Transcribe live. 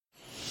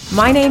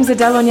My name's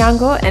Adele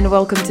Onyango and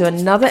welcome to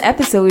another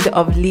episode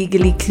of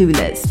Legally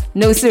Clueless.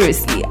 No,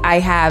 seriously, I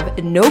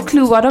have no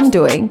clue what I'm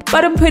doing,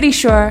 but I'm pretty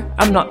sure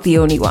I'm not the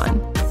only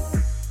one.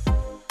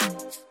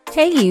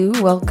 Hey you,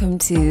 welcome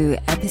to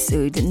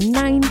episode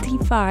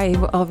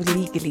 95 of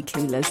Legally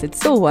Clueless. It's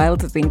so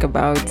wild to think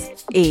about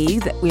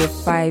that we're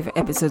 5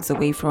 episodes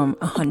away from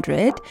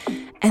 100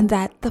 and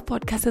that the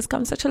podcast has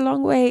come such a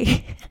long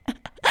way.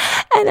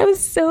 And I'm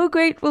so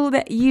grateful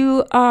that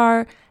you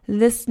are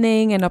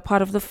listening and a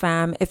part of the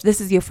fam. If this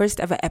is your first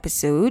ever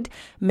episode,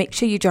 make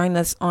sure you join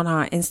us on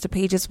our Insta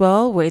page as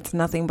well, where it's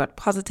nothing but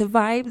positive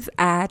vibes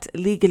at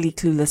Legally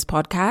Clueless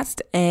Podcast.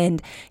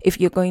 And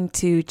if you're going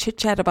to chit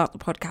chat about the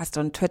podcast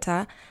on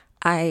Twitter,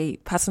 I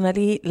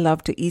personally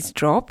love to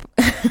eavesdrop.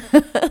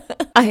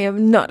 I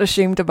am not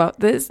ashamed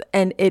about this,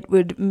 and it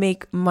would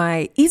make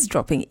my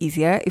eavesdropping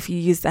easier if you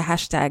use the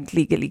hashtag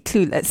Legally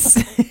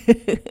Clueless.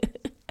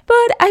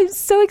 But I'm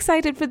so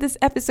excited for this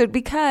episode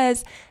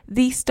because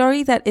the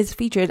story that is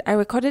featured, I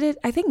recorded it,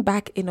 I think,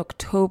 back in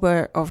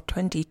October of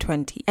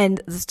 2020. And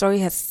the story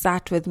has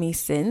sat with me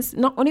since,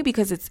 not only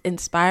because it's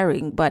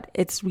inspiring, but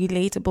it's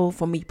relatable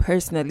for me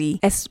personally,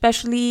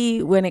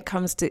 especially when it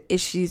comes to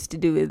issues to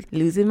do with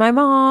losing my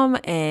mom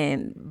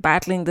and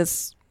battling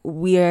this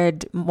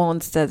weird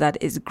monster that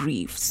is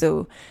grief.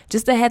 So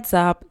just a heads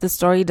up, the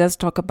story does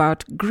talk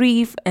about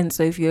grief, and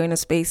so if you're in a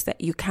space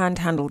that you can't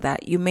handle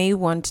that, you may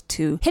want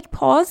to hit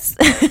pause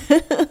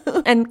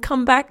and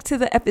come back to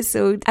the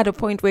episode at a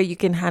point where you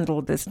can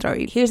handle this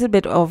story. Here's a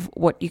bit of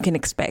what you can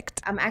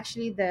expect. I'm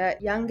actually the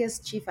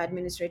youngest Chief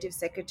Administrative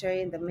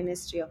Secretary in the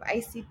Ministry of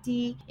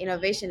ICT,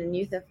 Innovation and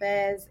Youth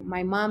Affairs.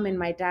 My mom and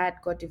my dad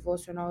got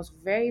divorced when I was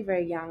very,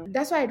 very young.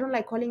 That's why I don't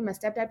like calling him a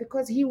stepdad,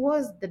 because he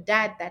was the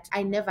dad that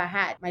I never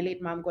had. My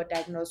late mom got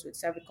diagnosed with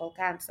cervical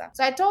cancer.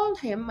 So I told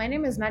him, my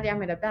name is Nadia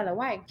Ahmed Abdallah.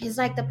 Why? He's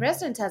like, the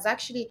president has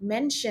actually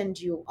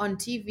mentioned you on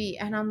TV.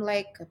 And I'm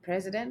like, the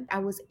president? I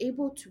was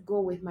able to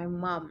go with my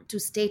mom to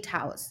State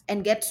House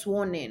and get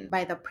sworn in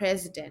by the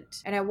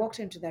president. And I walked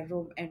into the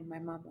room and my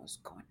mom was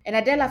gone. And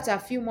Adele, after a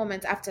few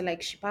moments after,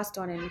 like, she passed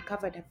on and we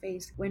covered her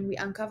face, when we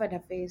uncovered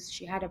her face,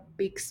 she had a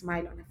big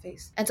smile on her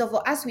face. And so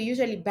for us, we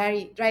usually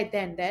bury right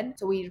then.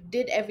 So we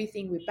did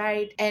everything, we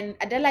buried. And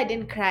Adela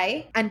didn't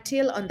cry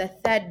until on the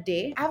 3rd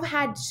day. I've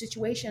had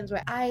situations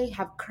where I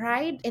have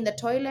cried in the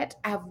toilet,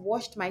 I have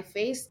washed my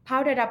face,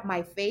 powdered up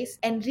my face,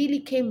 and really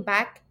came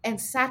back and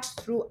sat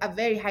through a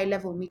very high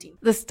level meeting.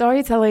 The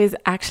storyteller is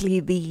actually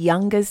the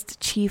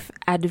youngest Chief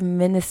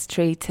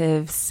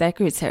Administrative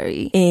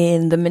Secretary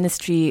in the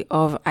Ministry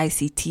of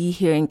ICT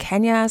here in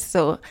Kenya.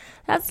 So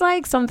that's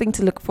like something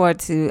to look forward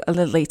to a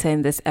little later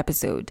in this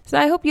episode. So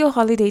I hope your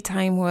holiday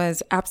time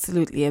was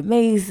absolutely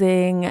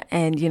amazing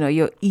and, you know,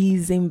 you're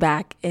easing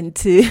back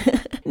into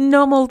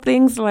normal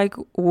things like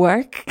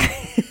work.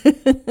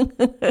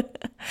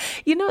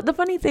 You know, the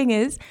funny thing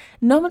is,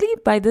 normally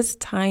by this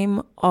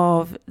time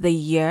of the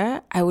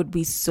year, I would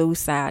be so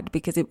sad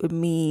because it would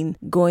mean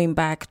going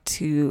back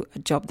to a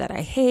job that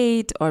I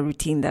hate or a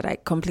routine that I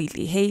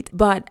completely hate.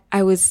 But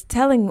I was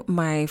telling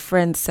my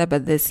friend Seba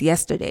this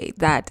yesterday,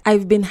 that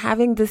I've been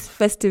having this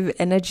festive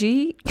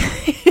energy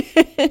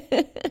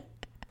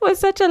for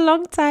such a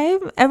long time,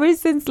 ever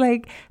since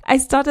like I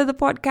started the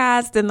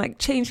podcast and like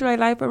changed my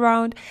life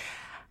around,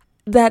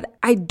 that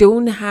I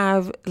don't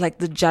have like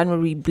the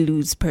January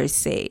blues per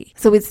se.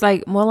 So it's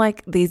like more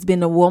like there's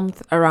been a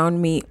warmth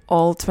around me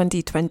all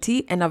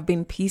 2020 and I've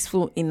been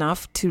peaceful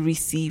enough to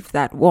receive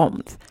that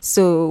warmth.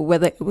 So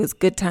whether it was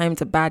good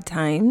times or bad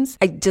times,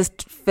 I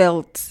just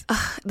felt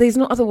there's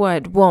no other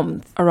word,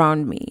 warmth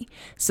around me.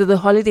 So the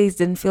holidays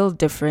didn't feel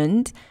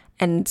different.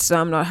 And so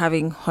I'm not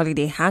having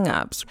holiday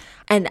hang-ups.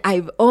 And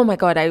I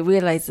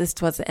realized this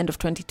towards the end of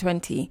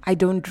 2020. I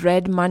don't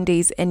dread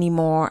Mondays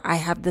anymore. I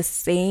have the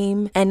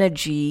same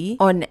energy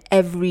on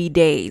every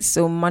day.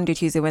 So Monday,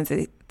 Tuesday,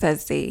 Wednesday,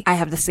 Thursday, I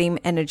have the same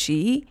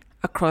energy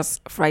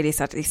across Friday,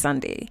 Saturday,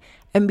 Sunday.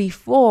 And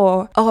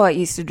before, I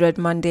used to dread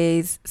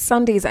Mondays.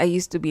 Sundays, I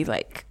used to be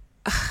like,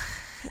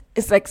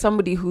 it's like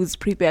somebody who's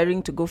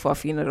preparing to go for a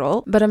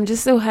funeral. But I'm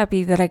just so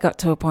happy that I got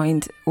to a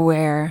point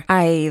where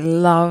I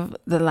love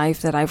the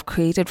life that I've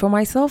created for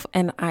myself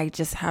and I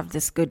just have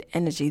this good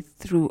energy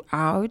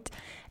throughout.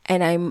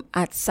 And I'm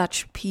at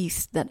such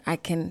peace that I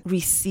can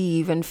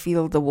receive and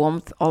feel the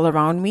warmth all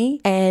around me.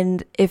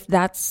 And if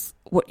that's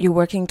what you're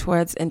working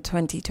towards in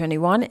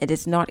 2021, it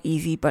is not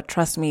easy, but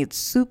trust me, it's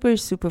super,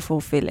 super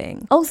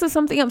fulfilling. Also,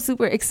 something I'm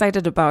super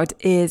excited about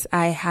is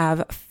I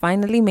have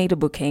finally made a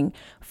booking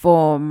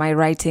for my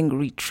writing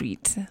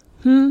retreat.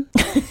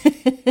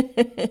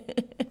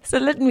 So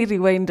let me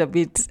rewind a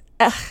bit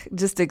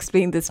just to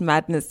explain this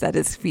madness that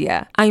is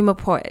fear. I'm a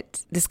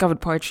poet,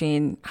 discovered poetry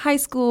in high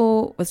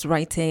school, was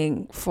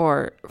writing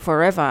for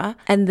forever.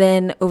 And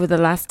then over the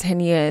last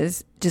 10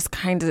 years, just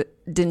kind of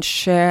didn't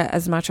share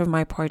as much of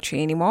my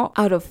poetry anymore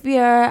out of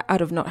fear,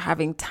 out of not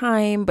having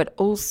time, but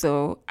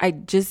also I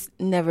just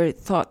never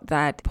thought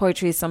that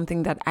poetry is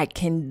something that I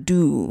can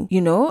do,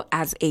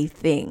 as a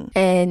thing.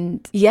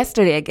 And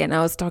yesterday again,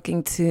 I was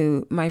talking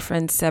to my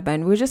friend Seba,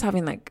 and we were just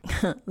having like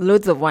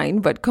loads of wine,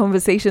 but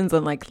conversations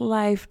on like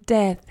life,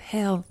 death,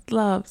 health,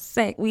 love,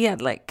 sex. We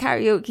had like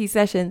karaoke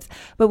sessions,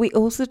 but we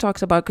also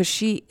talked about, because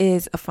she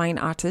is a fine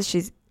artist,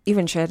 she's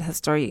even shared her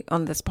story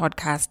on this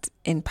podcast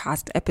in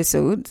past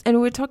episodes.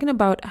 And we're talking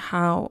about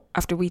how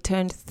after we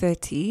turned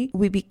 30,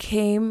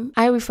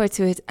 I refer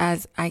to it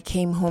as I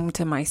came home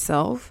to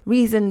myself.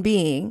 Reason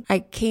being, I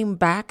came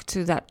back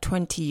to that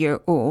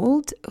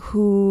 20-year-old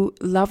who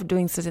loved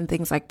doing certain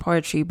things like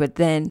poetry, but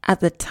then at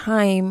the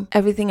time,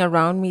 everything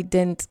around me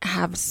didn't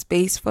have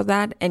space for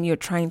that. And you're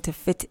trying to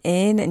fit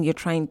in and you're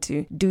trying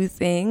to do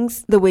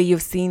things the way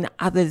you've seen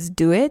others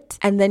do it.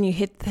 And then you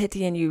hit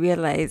 30 and you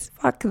realize,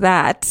 fuck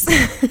that.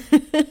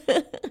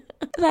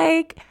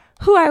 Like,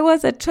 who I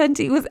was at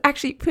 20 was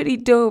actually pretty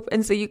dope.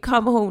 And so you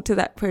come home to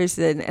that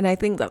person. And I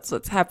think that's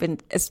what's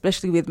happened,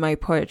 especially with my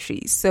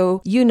poetry.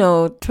 So,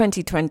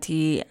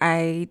 2020,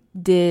 I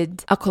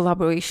did a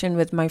collaboration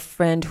with my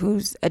friend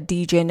who's a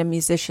DJ and a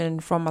musician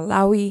from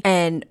Malawi.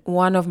 And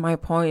one of my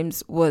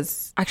poems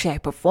I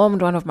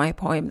performed one of my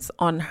poems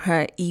on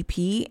her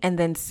EP. And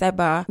then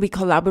Seba, we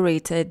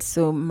collaborated.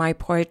 So my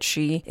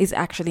poetry is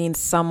actually in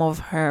some of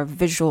her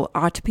visual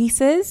art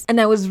pieces. And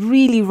I was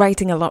really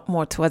writing a lot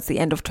more towards the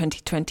end of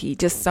 2020,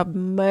 just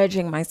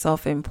submerging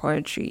myself in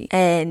poetry.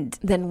 And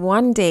then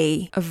one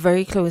day, a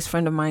very close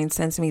friend of mine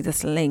sends me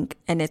this link,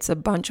 and it's a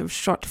bunch of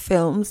short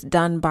films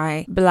done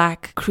by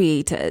Black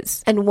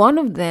creators. And one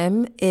of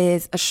them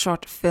is a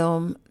short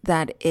film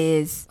that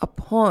is a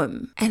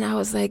poem. And I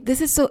was like,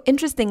 this is so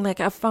interesting. Like,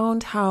 I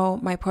found how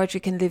my poetry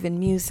can live in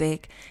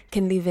music,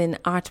 can live in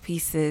art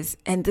pieces.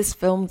 And this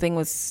film thing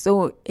was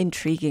so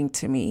intriguing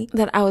to me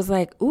that I was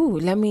like, ooh,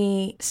 let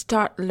me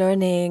start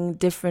learning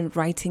different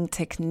writing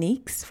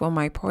techniques for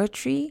my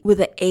poetry with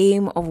the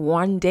aim of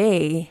one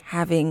day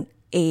having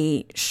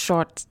a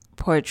short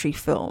poetry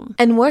film.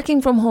 And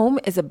working from home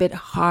is a bit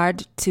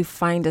hard to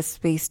find a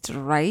space to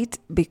write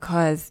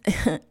because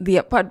the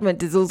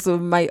apartment is also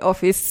my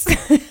office.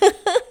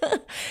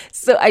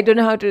 So I don't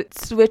know how to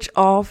switch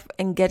off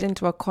and get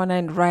into a corner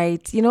and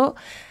write,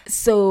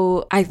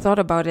 So I thought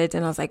about it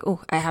and I was like,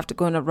 oh, I have to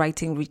go on a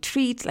writing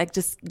retreat, like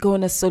just go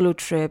on a solo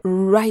trip,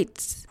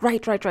 write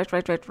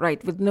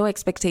with no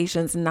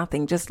expectations,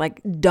 nothing, just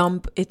like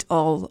dump it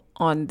all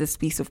on this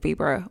piece of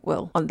paper,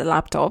 well, on the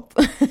laptop.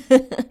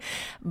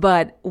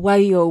 But while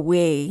you're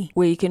away,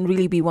 where you can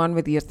really be one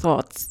with your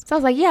thoughts. So I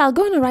was like, yeah, I'll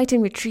go on a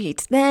writing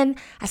retreat. Then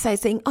I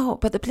started saying, oh,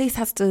 but the place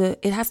has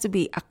to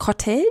be a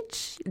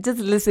cottage. Just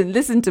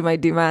listen to my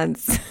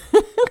demands.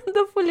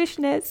 The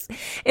foolishness.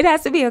 It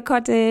has to be a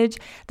cottage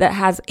that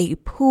has a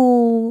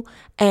pool,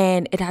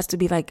 and it has to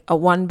be like a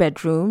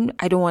 1-bedroom.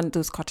 I don't want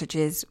those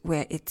cottages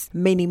where it's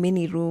many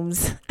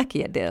rooms.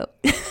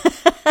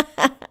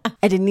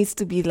 And it needs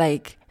to be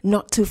like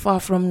not too far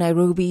from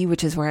Nairobi,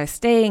 which is where I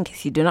stay, in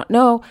case you do not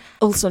know.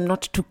 Also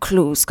not too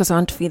close, because I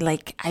want to feel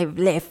like I've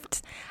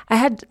left. I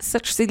had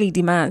such silly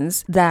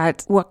demands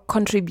that were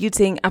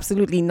contributing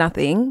absolutely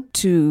nothing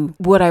to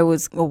what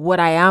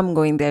I am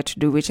going there to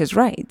do, which is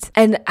write.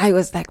 And I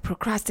was like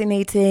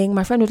procrastinating.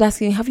 My friend would ask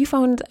me, have you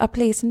found a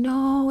place?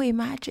 No,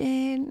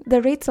 imagine.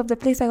 The rates of the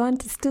place I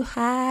want is too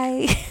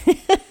high.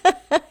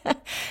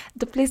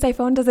 The place I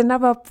found doesn't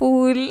have a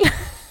pool.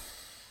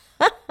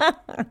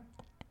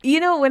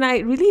 When I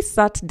really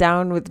sat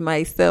down with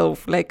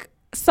myself, like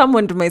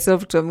summoned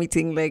myself to a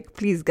meeting, like,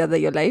 please gather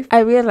your life, I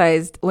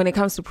realized when it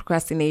comes to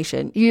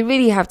procrastination, you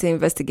really have to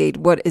investigate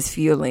what is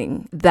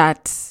fueling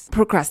that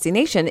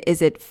procrastination.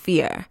 Is it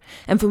fear?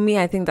 And for me,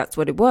 I think that's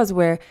what it was,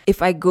 where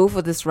if I go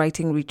for this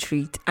writing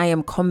retreat, I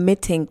am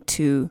committing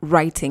to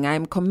writing. I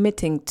am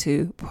committing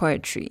to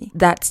poetry.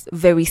 That's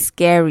very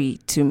scary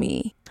to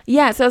me.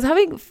 Yeah, so I was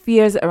having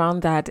fears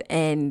around that,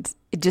 and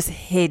it just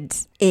hid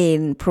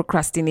in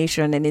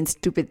procrastination and in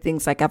stupid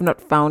things like I've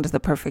not found the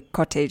perfect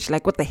cottage.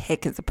 Like, what the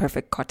heck is the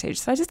perfect cottage?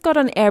 So I just got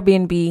on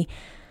Airbnb,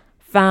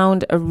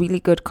 found a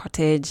really good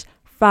cottage.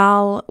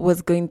 Val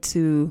was going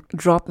to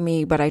drop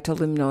me, but I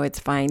told him, no, it's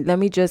fine. Let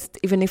me just,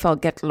 even if I'll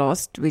get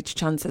lost, which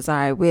chances are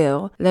I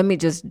will, let me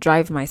just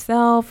drive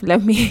myself.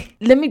 Let me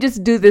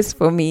just do this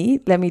for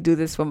me. Let me do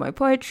this for my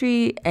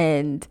poetry,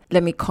 and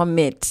let me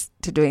commit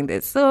to doing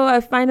this. So I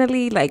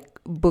finally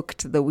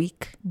booked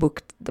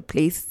the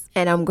place,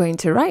 and I'm going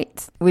to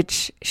write,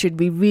 which should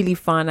be really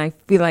fun. I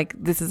feel like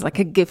this is like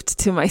a gift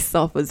to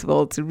myself as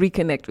well, to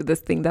reconnect with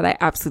this thing that I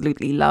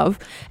absolutely love.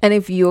 And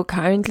if you're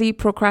currently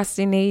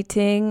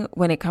procrastinating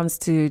when it comes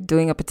to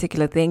doing a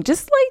particular thing,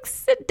 just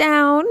sit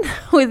down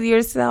with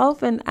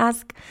yourself and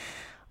ask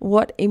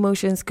what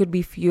emotions could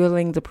be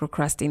fueling the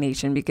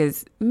procrastination,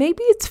 because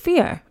maybe it's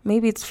fear.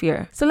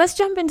 So let's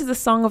jump into the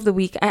song of the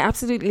week. I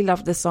absolutely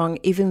love the song,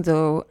 even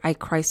though I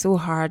cry so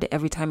hard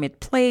every time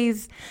it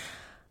plays.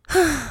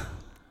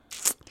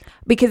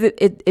 Because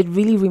it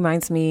really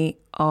reminds me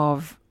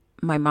of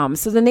my mom.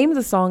 So the name of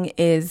the song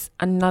is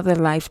Another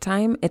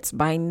Lifetime. It's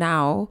by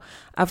Now.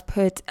 I've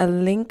put a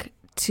link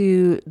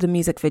to the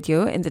music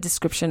video in the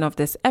description of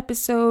this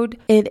episode.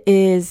 It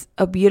is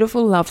a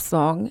beautiful love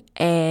song,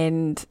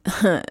 and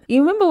you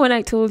remember when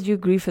I told you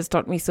grief has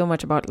taught me so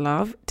much about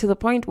love, to the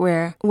point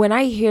where when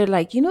I hear,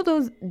 like, you know,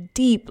 those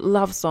deep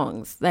love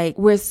songs, like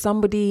where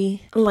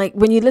somebody, like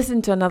when you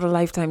listen to Another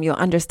Lifetime, you'll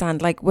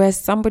understand, like where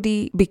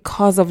somebody,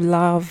 because of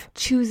love,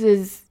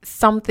 chooses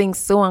something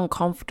so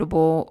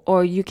uncomfortable,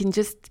 or you can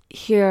just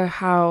hear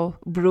how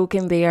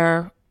broken they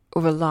are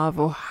over love,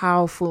 or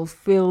how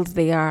fulfilled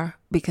they are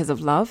because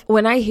of love.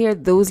 When I hear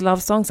those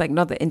love songs, like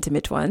not the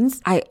intimate ones,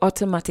 I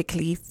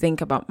automatically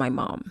think about my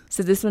mom.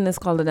 So this one is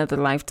called Another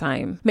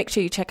Lifetime. Make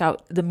sure you check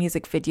out the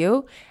music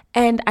video.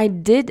 And I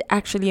did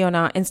actually on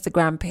our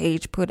Instagram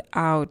page put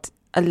out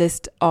a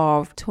list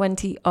of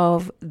 20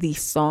 of the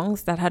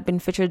songs that had been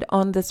featured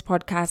on this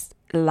podcast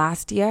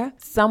last year.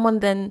 Someone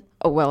then,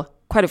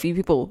 quite a few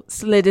people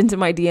slid into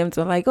my DMs and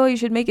were like, oh, you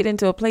should make it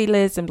into a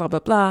playlist and blah, blah,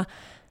 blah.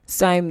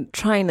 So I'm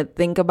trying to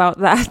think about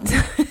that.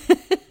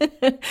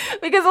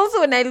 Because also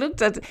when I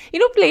looked at,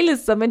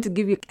 playlists are meant to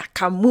give you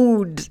a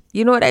mood.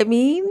 You know what I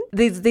mean?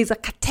 There's a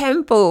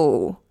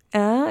tempo.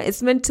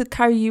 It's meant to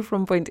carry you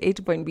from point A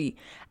to point B.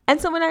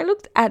 And so when I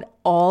looked at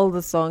all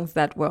the songs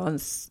that were on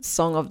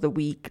Song of the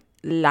Week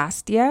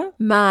last year,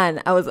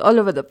 man, I was all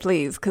over the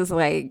place. Because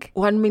like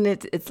 1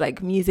 minute it's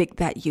like music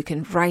that you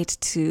can write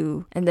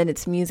to, and then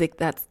it's music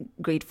that's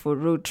great for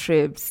road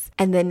trips,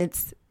 and then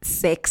it's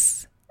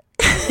sex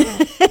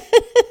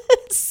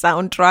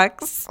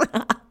soundtracks.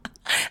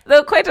 There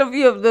are quite a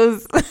few of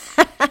those.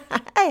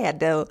 Hi,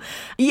 Adele.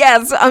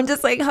 Yeah, so I'm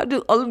just like, how do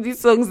all of these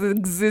songs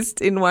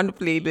exist in one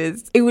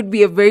playlist? It would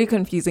be a very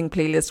confusing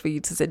playlist for you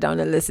to sit down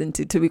and listen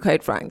to be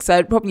quite frank. So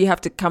I'd probably have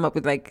to come up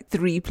with like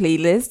 3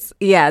 playlists.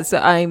 Yeah, so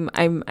I'm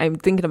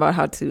thinking about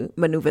how to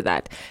maneuver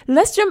that.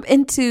 Let's jump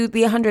into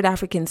the 100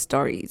 African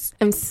Stories.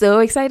 I'm so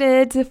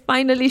excited to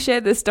finally share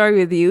this story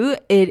with you.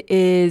 It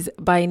is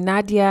by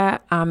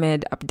Nadia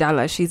Ahmed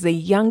Abdallah. She's the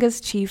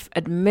youngest chief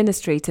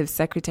administrative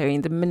secretary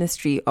in the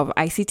Ministry of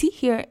ICT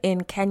here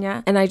in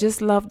Kenya. And I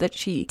just love that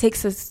she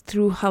takes us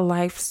through her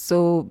life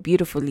so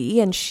beautifully,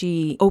 and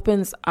she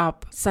opens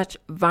up such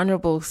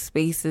vulnerable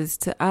spaces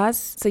to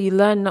us. So you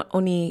learn not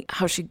only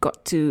how she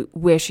got to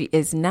where she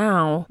is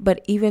now,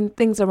 but even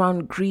things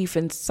around grief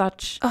and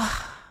such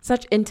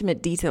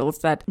intimate details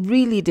that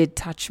really did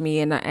touch me,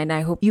 and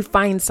I hope you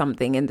find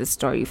something in this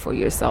story for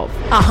yourself.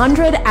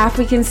 100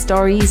 African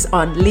Stories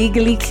on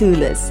Legally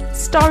Clueless.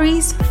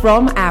 Stories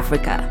from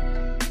Africa.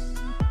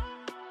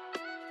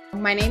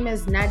 My name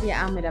is Nadia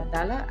Ahmed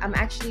Abdallah. I'm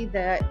actually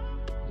the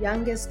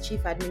youngest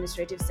Chief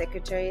Administrative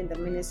Secretary in the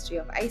Ministry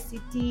of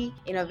ICT,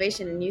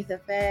 Innovation and Youth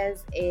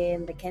Affairs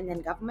in the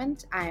Kenyan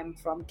government. I am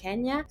from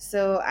Kenya.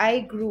 So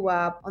I grew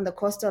up on the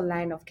coastal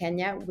line of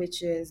Kenya,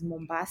 which is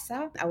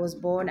Mombasa. I was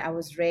born, I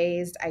was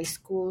raised, I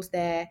schooled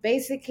there.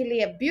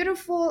 Basically a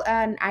beautiful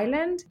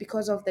island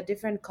because of the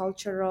different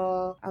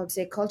cultural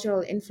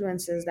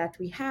influences that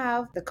we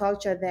have. The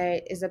culture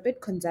there is a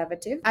bit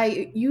conservative.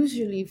 I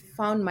usually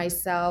found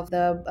myself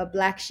a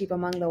black sheep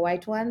among the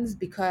white ones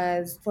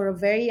because for a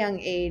very young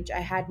age,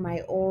 I had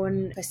my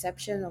own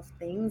perception of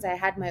things. I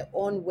had my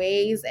own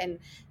ways and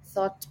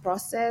thought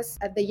process.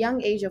 At the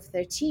young age of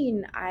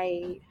 13,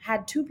 I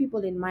had 2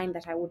 people in mind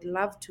that I would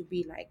love to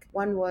be like.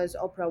 One was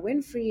Oprah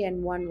Winfrey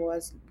and one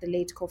was the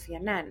late Kofi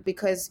Annan.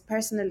 Because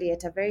personally,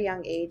 at a very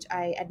young age,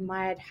 I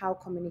admired how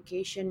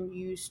communication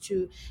used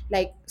to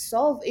like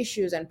solve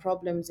issues and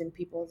problems in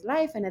people's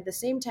life. And at the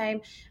same time,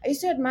 I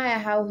used to admire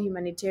how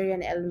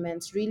humanitarian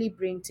elements really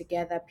bring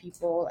together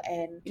people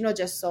and,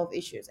 just solve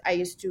issues. I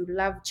used to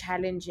love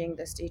challenging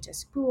the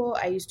status quo.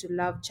 I used to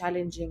love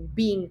challenging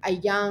being a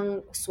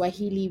young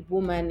Swahili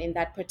woman in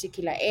that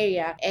particular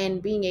area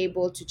and being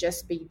able to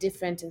just be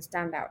different and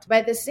stand out. But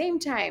at the same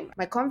time,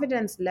 my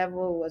confidence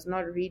level was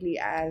not really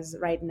as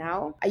right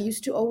now. I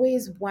used to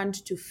always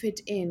want to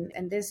fit in,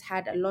 and this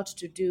had a lot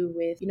to do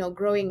with,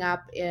 growing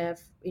up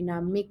in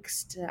a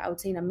mixed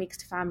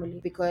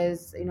family,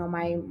 because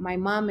my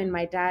mom and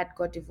my dad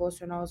got divorced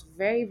when I was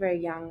very, very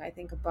young. I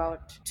think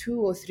about 2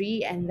 or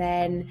 3, and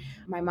then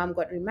my mom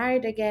got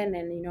remarried again,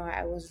 and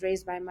I was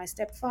raised by my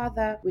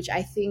stepfather, which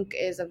I think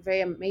is a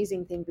very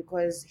amazing thing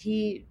because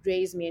he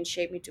raised me and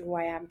shaped me to who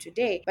I am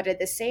today. But at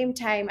the same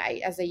time,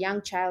 as a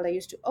young child, I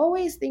used to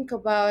always think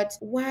about,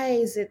 why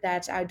is it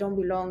that I don't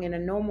belong in a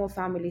normal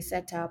family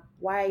setup?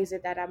 Why is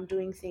it that I'm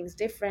doing things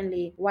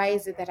differently? Why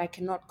is it that I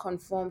cannot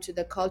conform to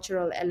the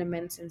cultural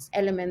elements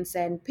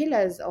and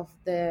pillars of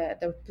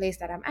the place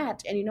that I'm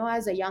at? And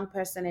as a young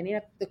person and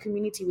in the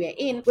community we're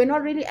in, we're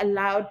not really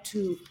allowed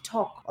to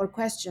talk or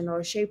question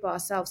or shape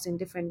ourselves in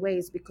different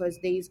ways because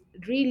there's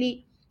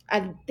really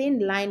a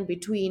thin line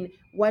between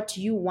what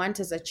you want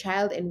as a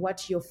child and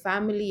what your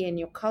family and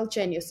your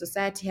culture and your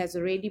society has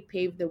already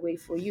paved the way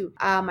for you.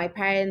 My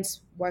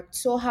parents worked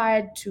so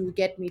hard to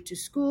get me to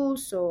school.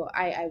 So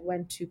I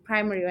went to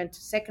primary, went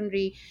to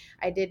secondary,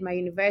 I did my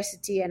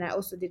university, and I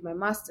also did my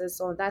master's.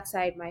 So on that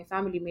side, my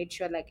family made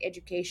sure like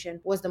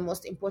education was the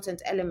most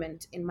important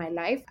element in my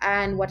life.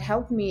 And what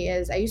helped me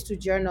is I used to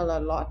journal a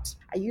lot.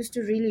 I used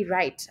to really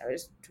write. I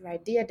was to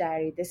write, Dear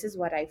Diary, this is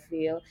what I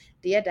feel.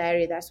 Dear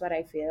Diary, that's what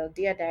I feel.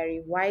 Dear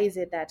Diary, why is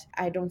it that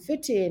I don't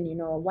fit in?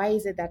 Why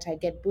is it that I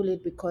get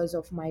bullied because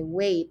of my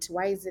weight?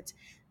 Why is it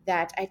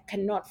that I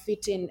cannot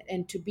fit in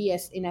and to be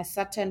in a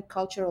certain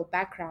cultural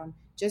background?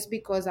 Just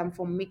because I'm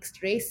from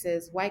mixed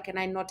races, why can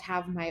I not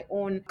have my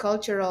own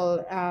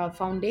cultural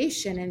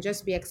foundation and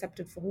just be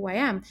accepted for who I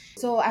am?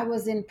 So I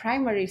was in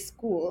primary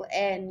school,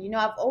 and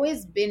I've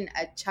always been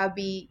a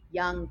chubby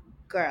young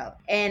girl,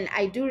 and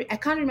I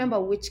can't remember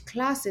which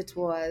class it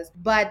was,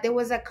 but there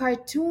was a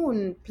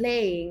cartoon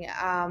playing,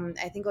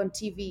 I think on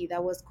TV,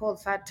 that was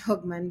called Fat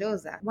Dog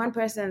Mendoza. One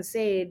person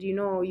said,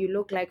 you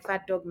look like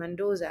Fat Dog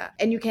Mendoza,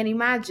 and you can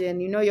imagine,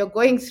 you're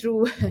going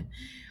through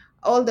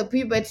all the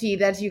puberty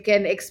that you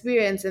can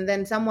experience, and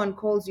then someone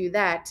calls you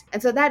that.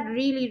 And so that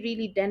really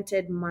really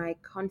dented my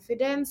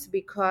confidence,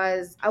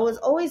 because I was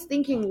always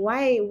thinking,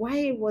 why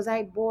was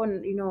I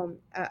born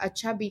a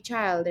chubby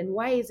child, and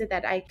why is it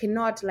that I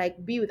cannot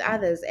like be with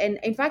others? And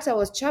in fact, I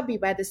was chubby,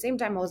 but at the same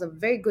time I was a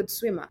very good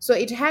swimmer, so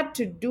it had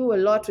to do a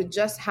lot with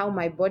just how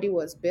my body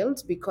was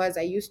built, because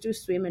I used to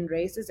swim in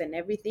races and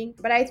everything.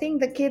 But I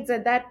think the kids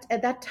at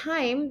that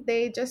time,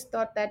 they just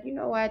thought that,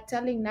 what,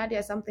 telling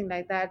Nadia something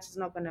like that is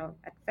not going to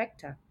affect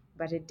her,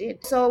 but it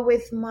did. So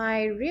with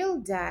my real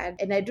dad,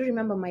 and I do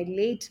remember my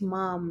late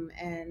mom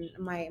and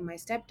my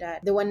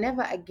stepdad, they were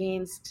never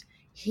against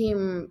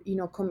him,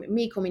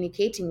 me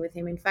communicating with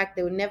him. In fact,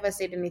 they would never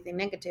said anything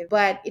negative,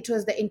 but it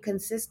was the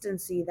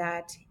inconsistency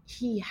that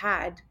he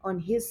had on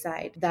his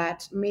side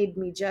that made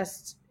me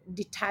just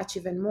detach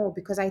even more,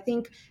 because I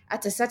think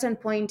at a certain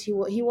point he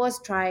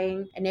was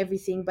trying and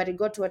everything, but it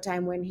got to a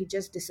time when he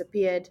just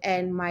disappeared,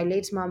 and my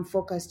late mom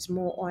focused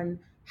more on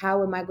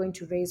how am I going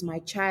to raise my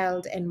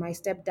child, and my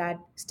stepdad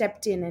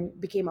stepped in and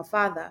became a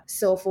father.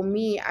 So for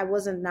me, I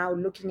wasn't now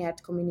looking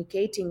at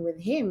communicating with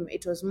him.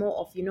 It was more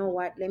of,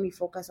 what, let me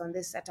focus on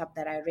this setup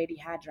that I already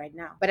had right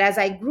now. But as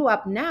I grew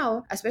up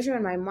now, especially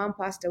when my mom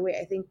passed away,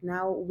 I think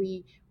now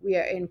we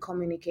are in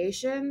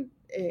communication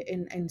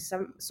in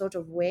some sort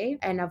of way,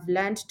 and I've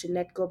learned to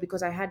let go,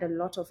 because I had a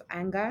lot of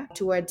anger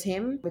towards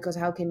him, because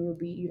how can you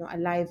be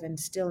alive and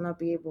still not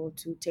be able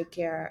to take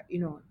care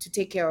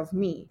of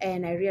me?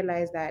 And I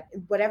realized that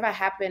whatever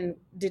happened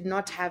did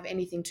not have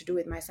anything to do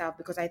with myself,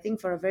 because I think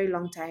for a very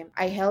long time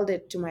I held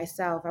it to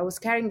myself. I was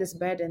carrying this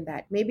burden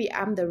that maybe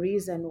I'm the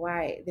reason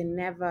why they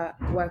never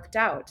worked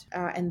out,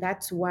 and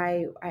that's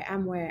why I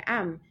am where I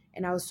am.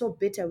 And I was so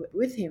bitter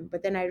with him.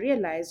 But then I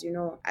realized,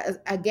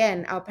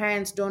 again, our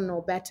parents don't know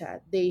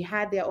better. They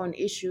had their own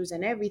issues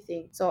and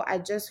everything. So I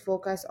just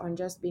focused on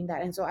just being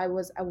that. And so I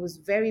was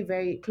very,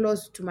 very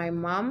close to my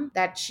mom,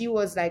 that she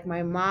was like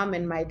my mom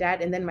and my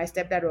dad. And then my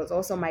stepdad was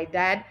also my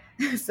dad.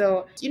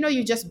 So,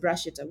 you just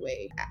brush it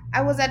away.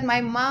 I was at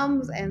my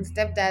mom's and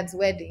stepdad's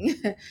wedding.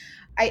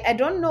 I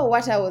don't know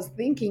what I was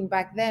thinking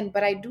back then,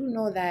 but I do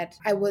know that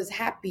I was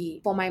happy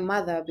for my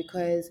mother,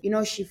 because,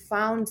 she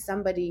found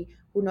somebody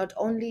who not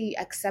only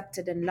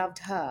accepted and loved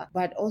her,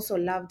 but also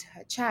loved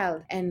her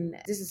child. And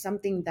this is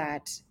something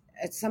that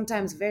it's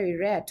sometimes very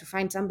rare to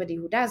find somebody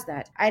who does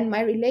that. And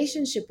my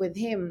relationship with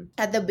him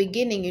at the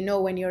beginning,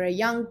 when you're a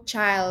young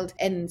child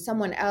and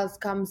someone else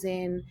comes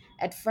in,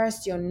 at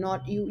first you're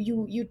not,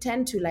 you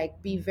tend to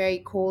like be very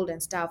cold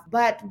and stuff.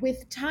 But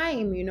with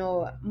time,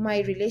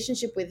 my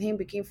relationship with him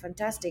became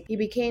fantastic. He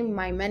became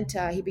my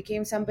mentor. He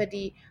became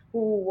somebody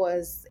who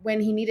was, when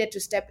he needed to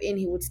step in,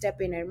 he would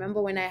step in. I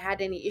remember when I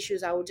had any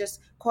issues, I would just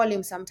call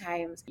him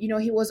sometimes.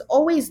 He was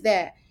always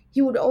there.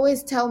 He would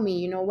always tell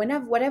me,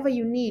 whenever, whatever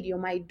you need, you're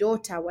my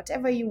daughter,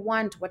 whatever you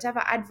want, whatever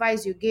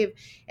advice you give.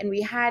 And we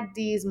had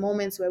these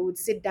moments where we would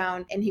sit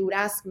down and he would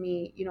ask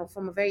me,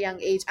 from a very young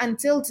age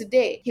until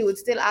today, he would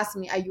still ask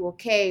me, are you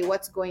okay?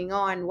 What's going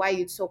on? Why are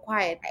you so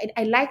quiet?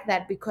 I like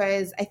that,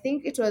 because I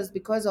think it was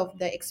because of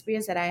the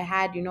experience that I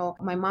had,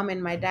 my mom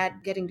and my dad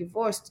getting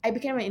divorced. I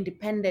became an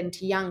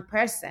independent young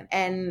person,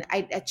 and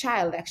a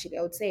child, actually,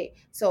 I would say.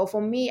 So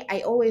for me, I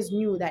always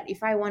knew that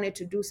if I wanted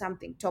to do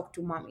something, talk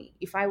to mommy.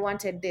 If I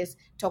wanted this,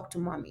 talk to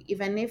mommy.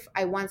 Even if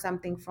I want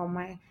something from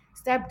my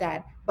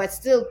stepdad, but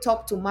still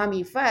talk to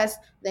mommy first,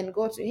 then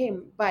go to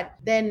him. But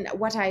then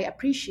what I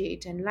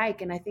appreciate and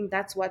like, and I think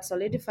that's what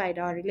solidified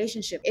our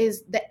relationship,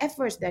 is the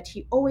efforts that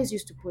he always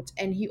used to put.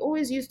 And he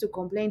always used to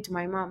complain to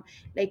my mom,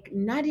 like,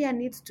 Nadia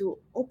needs to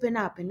open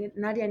up, and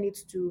Nadia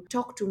needs to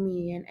talk to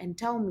me and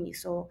tell me.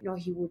 So,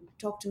 he would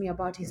talk to me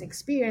about his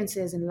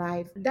experiences in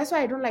life. That's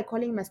why I don't like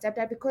calling him a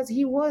stepdad, because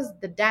he was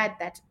the dad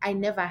that I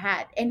never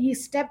had. And he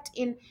stepped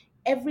in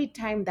every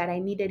time that I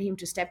needed him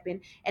to step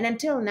in. And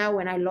until now,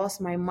 when I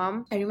lost my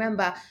mom, I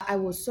remember I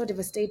was so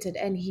devastated.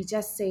 And he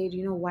just said,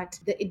 you know what,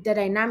 the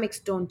dynamics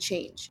don't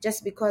change.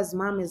 Just because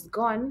mom is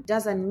gone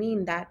doesn't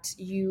mean that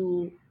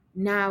you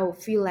now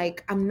feel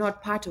like I'm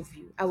not part of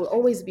you. I will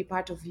always be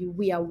part of you.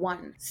 We are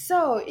one.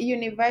 So,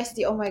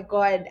 university, oh my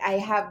God, I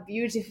have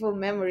beautiful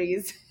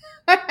memories.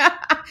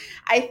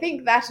 I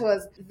think that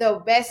was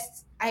the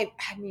best. I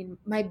mean,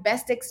 my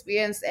best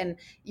experience, and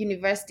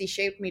university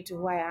shaped me to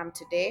who I am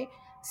today.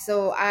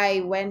 So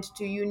I went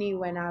to uni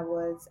when I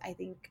was, I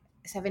think,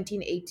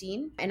 17,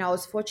 18, and I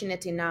was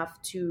fortunate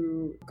enough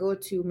to go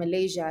to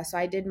Malaysia. So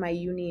I did my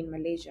uni in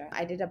Malaysia.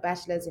 I did a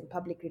bachelor's in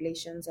public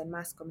relations and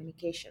mass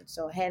communication.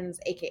 So hence,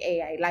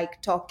 AKA, I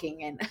like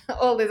talking and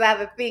all these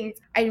other things.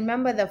 I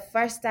remember the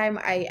first time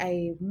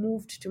I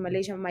moved to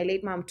Malaysia, my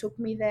late mom took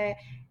me there.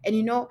 And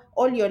you know,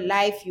 all your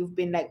life you've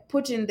been like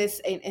put in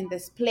this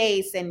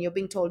place, and you're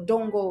being told,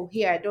 don't go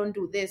here, don't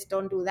do this,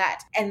 don't do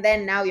that. And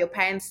then now your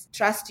parents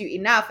trust you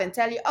enough and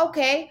tell you,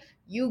 okay,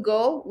 you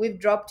go, we've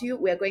dropped you,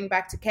 we're going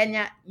back to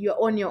Kenya,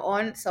 you're on your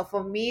own. So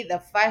for me, the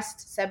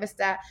first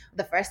semester,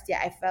 the first year,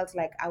 I felt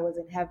like I was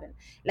in heaven.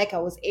 Like I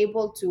was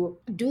able to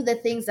do the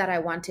things that I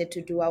wanted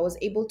to do. I was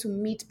able to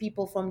meet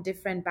people from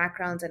different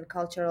backgrounds and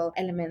cultural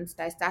elements.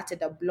 I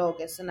started a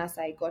blog as soon as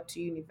I got to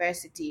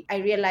university. I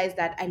realized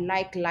that I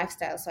like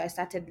lifestyle, so I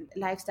started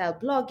lifestyle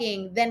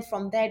blogging. Then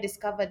from there, I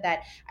discovered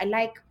that I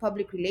like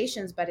public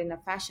relations, but in a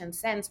fashion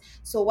sense.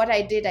 So what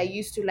I did, I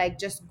used to like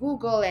just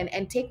Google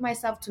and take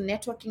myself to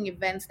networking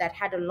events that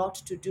had a lot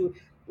to do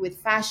with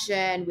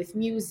fashion, with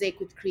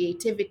music, with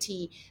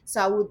creativity.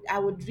 So I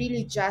would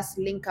really just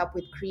link up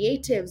with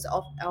creatives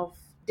of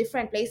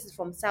different places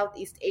from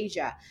Southeast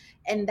Asia.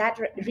 And that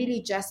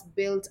really just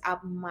built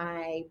up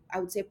my, I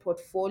would say,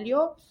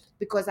 portfolio,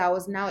 because I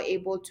was now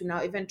able to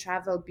now even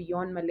travel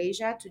beyond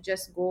Malaysia to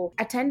just go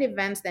attend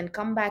events, then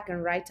come back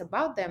and write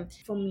about them.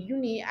 From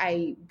uni,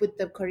 I, with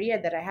the career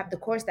that I have, the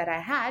course that I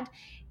had,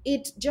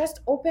 it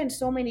just opened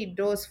so many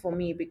doors for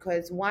me,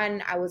 because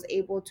one, I was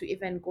able to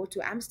even go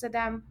to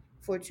Amsterdam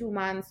for 2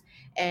 months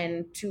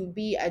and to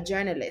be a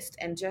journalist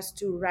and just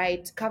to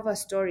write cover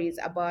stories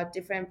about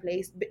different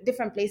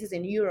places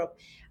in Europe,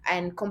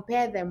 and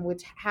compare them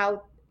with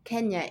how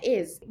Kenya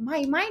is.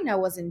 My minor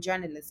was in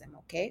journalism,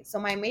 okay? So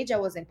my major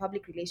was in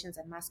public relations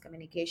and mass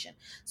communication.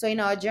 So in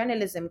our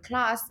journalism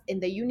class in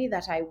the uni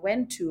that I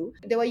went to,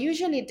 there were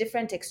usually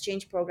different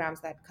exchange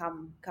programs that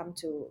come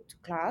to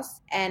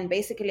class. And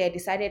basically I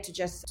decided to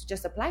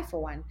just apply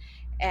for one.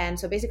 And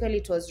so basically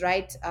it was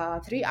write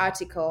 3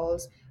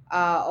 articles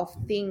of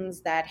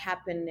things that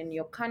happen in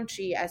your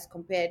country as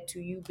compared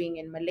to you being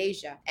in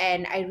Malaysia.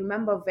 And I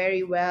remember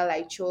very well,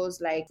 I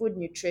chose like food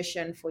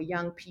nutrition for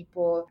young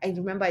people. I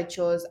remember I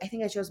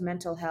think I chose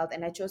mental health,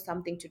 and I chose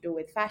something to do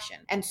with fashion.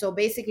 And so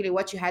basically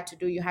what you had to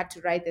do, you had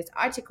to write these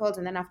articles,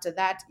 and then after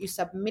that you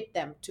submit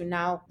them to,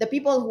 now the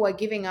people who are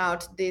giving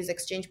out these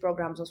exchange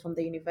programs was from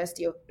the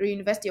University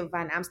of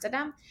Van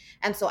Amsterdam.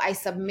 And so I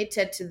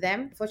submitted to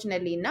them.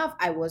 Fortunately enough,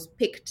 I was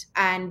picked.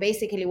 And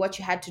basically what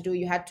you had to do,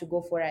 you had to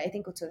go for, I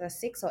think it was a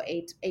 6 or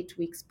 8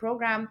 weeks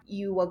program.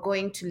 You were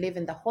going to live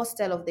in the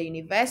hostel of the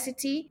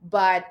university,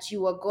 but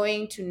you were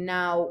going to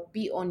now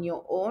be on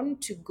your own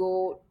to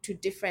go to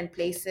different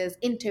places,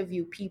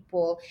 interview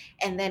people,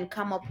 and then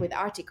come up with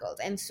articles.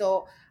 And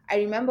so I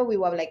remember we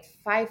were like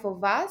 5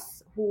 of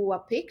us who were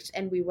picked,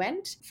 and we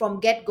went from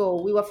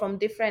get-go. We were from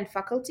different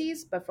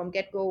faculties, but from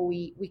get-go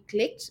we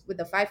clicked with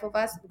the 5 of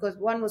us, because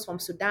one was from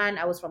Sudan,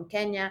 I was from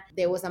Kenya,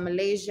 there was a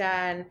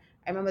Malaysian,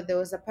 I remember there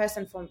was a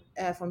person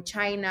from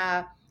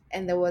China,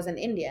 and there was an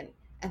Indian.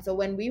 And so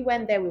when we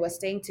went there, we were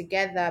staying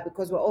together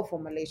because we're all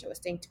from Malaysia, we're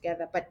staying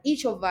together, but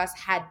each of us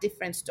had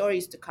different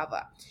stories to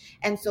cover.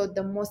 And so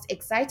the most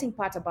exciting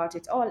part about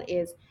it all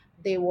is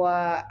they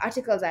were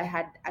articles. I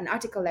had an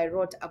article I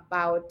wrote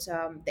about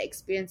the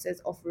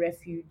experiences of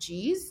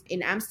refugees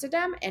in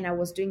Amsterdam, and I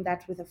was doing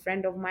that with a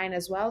friend of mine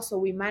as well. So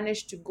we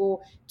managed to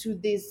go to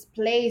this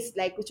place,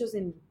 like, which was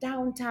in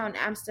downtown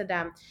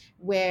Amsterdam,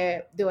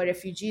 where there were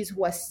refugees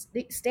who were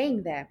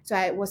staying there. So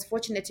I was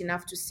fortunate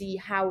enough to see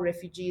how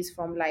refugees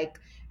from like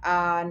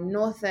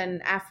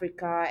Northern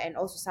Africa and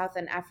also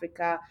Southern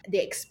Africa, the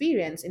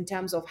experience in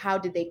terms of how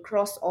did they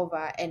cross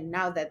over, and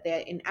now that they're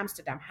in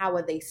Amsterdam, how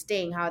are they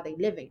staying, how are they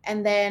living.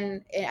 And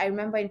then I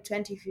remember in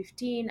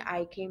 2015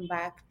 I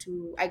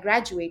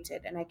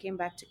graduated and I came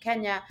back to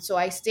Kenya. So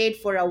I stayed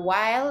for a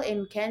while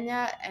in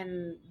Kenya,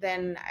 and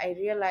then I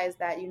realized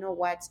that, you know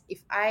what,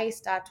 if I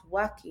start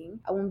working,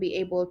 I won't be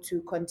able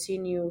to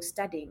continue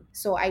studying.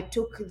 So I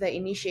took the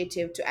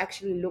initiative to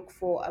actually look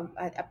for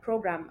a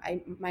program,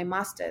 my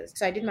master's.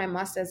 So I did my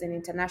master's in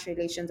international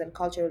relations and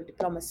cultural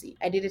diplomacy.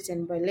 I did it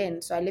in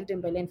Berlin. So I lived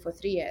in Berlin for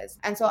 3 years.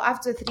 And so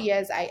after 3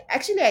 years,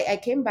 I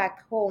came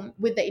back home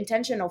with the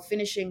intention of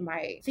finishing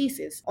my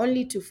thesis,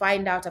 only to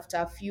find out after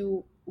a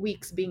few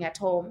weeks being at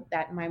home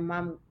that my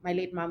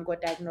late mom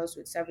got diagnosed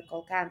with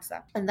cervical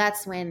cancer. And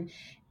that's when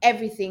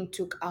everything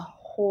took a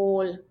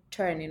whole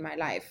turn in my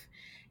life.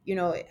 You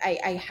know,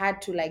 I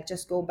had to like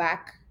just go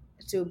back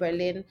to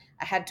Berlin.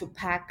 I had to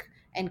pack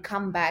and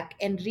come back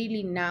and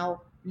really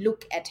now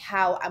look at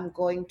how I'm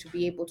going to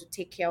be able to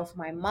take care of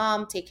my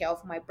mom, take care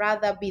of my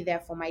brother, be there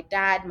for my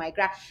dad, my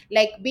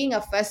like being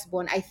a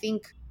firstborn. I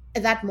think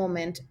at that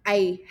moment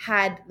I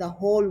had the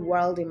whole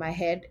world in my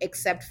head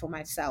except for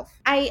myself.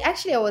 I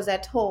was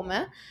at home.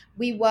 I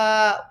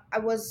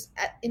was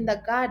in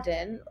the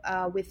garden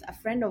with a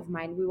friend of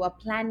mine. We were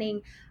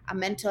planning a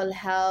mental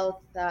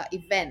health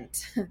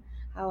event.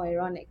 How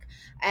ironic.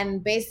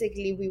 And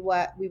basically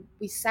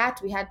we sat,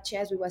 we had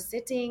chairs, we were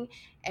sitting,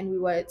 and we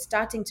were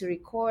starting to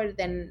record.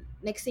 Then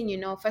next thing you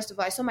know, first of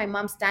all, I saw my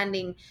mom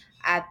standing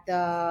at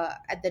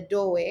the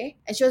doorway,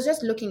 and she was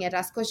just looking at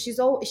us because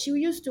she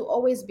used to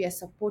always be a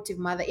supportive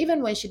mother.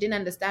 Even when she didn't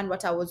understand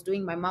what I was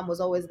doing, my mom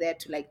was always there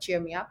to like cheer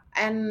me up.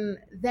 And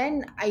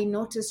then I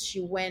noticed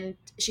she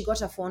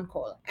got a phone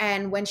call,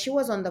 and when she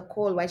was on the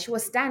call, while she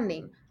was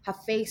standing, her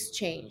face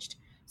changed.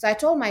 So I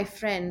told my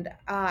friend,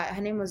 her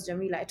name was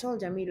Jamila. I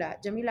told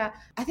Jamila,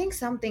 I think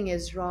something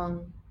is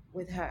wrong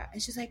with her. And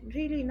she's like,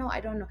 really? No, I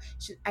don't know.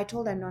 I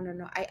told her,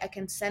 no, I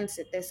can sense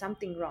it. There's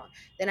something wrong.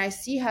 Then I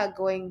see her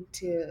going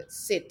to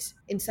sit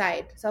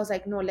inside. So I was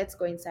like, no, let's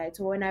go inside.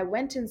 So when I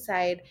went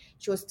inside,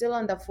 she was still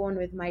on the phone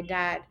with my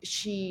dad.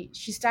 She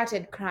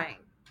started crying.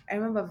 I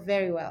remember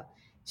very well.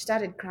 She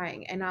started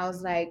crying, and I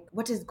was like,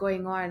 what is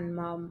going on,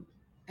 mom?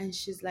 And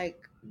she's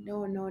like,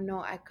 no,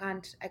 I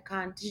can't.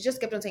 She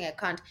just kept on saying I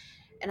can't.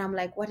 And I'm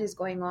like, what is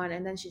going on?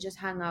 And then she just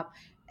hung up,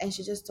 and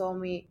she just told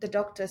me the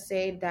doctor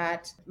said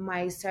that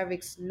my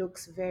cervix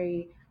looks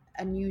very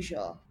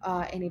unusual,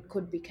 and it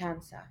could be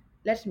cancer.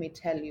 Let me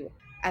tell you,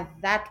 at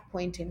that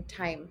point in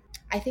time,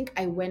 I think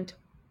I went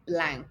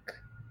blank.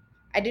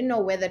 I didn't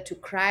know whether to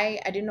cry.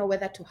 I didn't know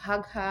whether to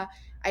hug her.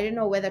 I didn't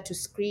know whether to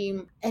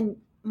scream. And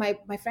my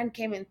friend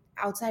came in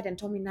outside and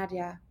told me,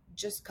 Nadia,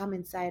 just come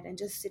inside and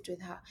just sit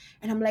with her.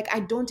 And I'm like, I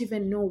don't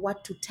even know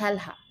what to tell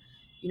her,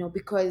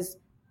 because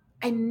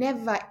I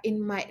never in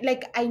my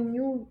like I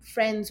knew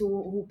friends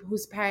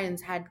whose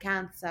parents had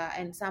cancer,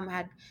 and some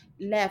had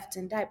left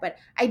and died, but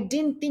I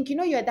didn't think,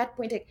 you're at that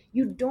point, like,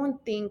 you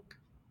don't think,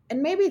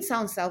 and maybe it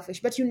sounds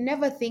selfish, but you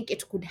never think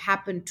it could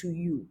happen to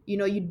you.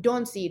 You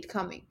don't see it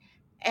coming.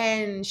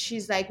 And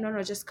she's like,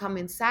 no, just come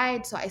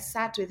inside. So I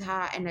sat with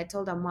her and I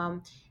told her,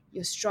 mom,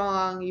 you're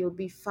strong, you'll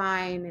be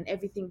fine and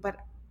everything. But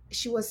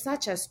she was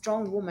such a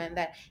strong woman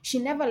that she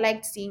never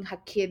liked seeing her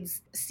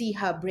kids see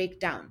her break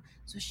down.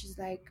 So she's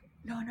like,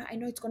 no, I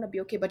know it's gonna be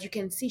okay, but you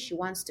can see she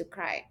wants to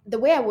cry. The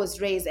way I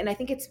was raised, and I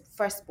think it's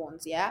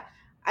firstborns, yeah,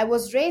 I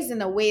was raised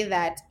in a way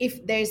that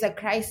if there is a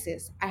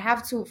crisis, I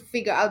have to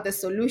figure out the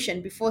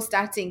solution before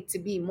starting to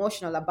be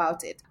emotional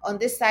about it. On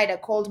this side, I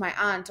called my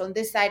aunt. On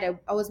this side,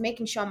 I was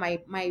making sure my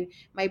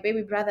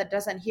baby brother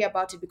doesn't hear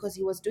about it because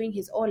he was doing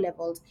his O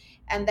levels.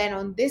 And then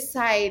on this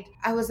side,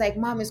 I was like,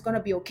 Mom, it's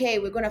gonna be okay.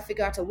 We're gonna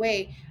figure out a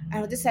way.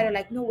 And on this side, I'm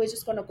like, no, we're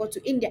just gonna go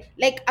to India.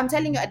 Like, I'm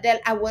telling you, Adele,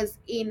 I was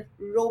in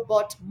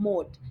robot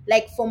mode.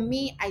 Like, for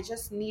me, I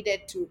just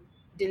needed to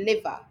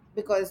deliver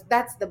because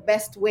that's the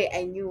best way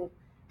I knew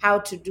how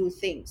to do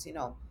things.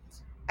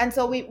 And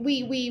so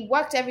we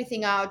worked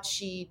everything out.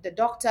 The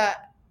doctor,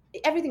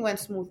 everything went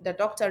smooth. The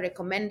doctor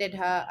recommended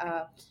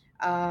her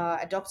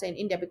a doctor in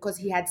India because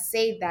he had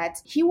said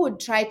that he would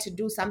try to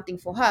do something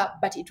for her,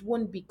 but it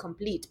wouldn't be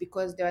complete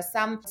because there are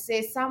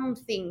some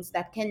things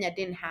that Kenya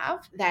didn't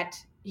have that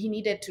he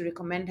needed to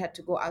recommend her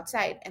to go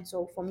outside. And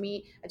so for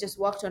me, I just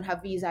worked on her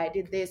visa. I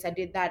did this, I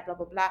did that, blah,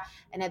 blah, blah.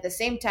 And at the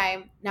same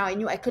time, now I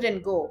knew I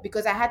couldn't go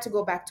because I had to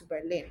go back to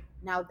Berlin.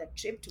 Now the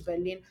trip to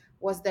Berlin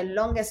was the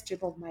longest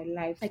trip of my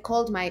life. I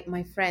called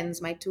my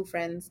friends, my two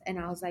friends, and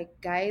I was like,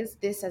 guys,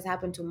 this has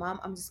happened to mom.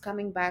 I'm just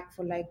coming back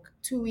for like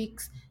 2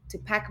 weeks to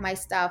pack my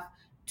stuff,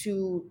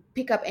 to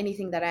pick up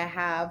anything that I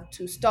have,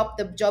 to stop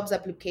the jobs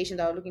application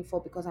that I was looking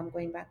for because I'm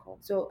going back home.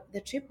 So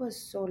the trip was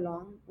so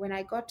long. When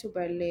I got to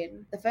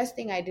Berlin, the first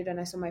thing I did when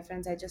I saw my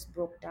friends, I just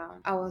broke down.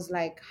 I was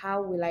like,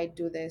 how will I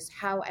do this?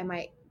 How am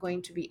I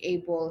going to be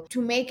able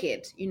to make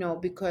it?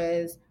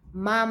 Because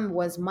mom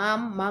was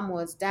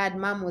dad,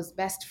 mom was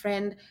best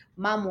friend,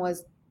 mom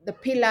was the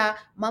pillar.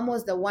 Mom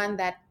was the one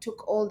that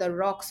took all the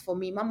rocks for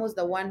me. Mom was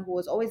the one who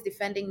was always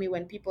defending me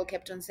when people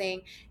kept on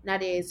saying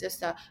Nadia is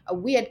just a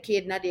weird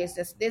kid, Nadia is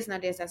just this,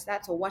 Nadia is just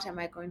that, so what am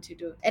I going to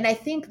do? And I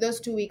think those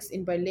 2 weeks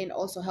in Berlin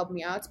also helped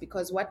me out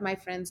because what my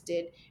friends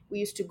did, we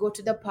used to go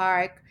to the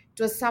park.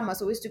 It was summer,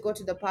 so we used to go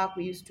to the park.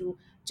 We used to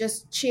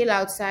just chill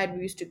outside.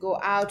 We used to go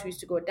out. We used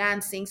to go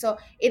dancing. So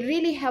it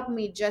really helped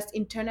me just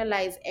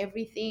internalize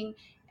everything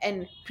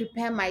and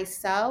prepare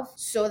myself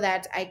so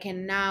that I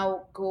can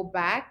now go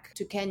back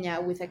to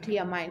Kenya with a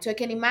clear mind. So I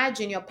can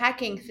imagine you're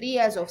packing 3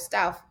 years of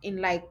stuff in,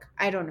 like,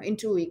 I don't know, in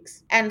 2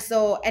 weeks. And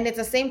at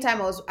the same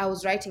time I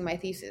was writing my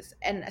thesis.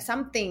 And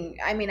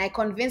I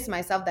convinced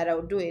myself that I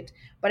would do it.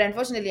 But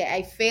unfortunately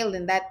I failed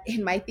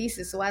in my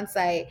thesis once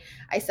I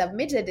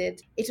submitted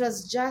it. It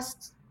was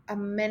just a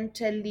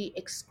mentally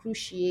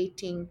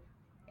excruciating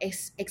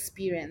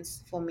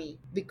experience for me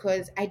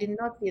because I did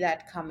not see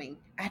that coming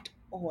at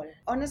all.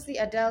 Honestly,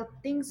 Adele,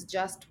 things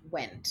just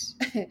went.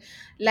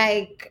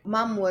 Like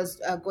mom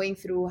was going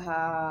through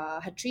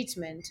her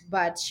treatment,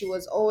 but she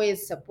was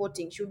always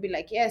supporting. She would be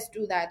like, yes,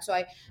 do that. So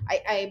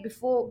I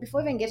before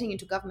even getting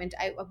into government,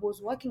 I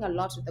was working a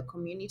lot with the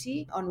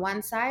community. On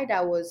one side,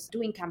 I was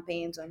doing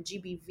campaigns on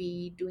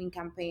GBV, doing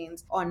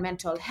campaigns on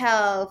mental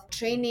health,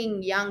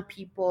 training young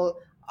people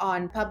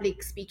on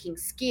public speaking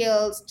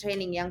skills,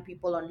 training young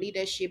people on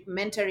leadership,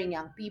 mentoring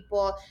young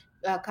people,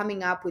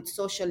 coming up with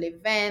social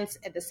events.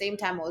 At the same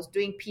time, I was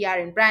doing PR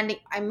and branding.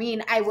 I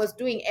mean, I was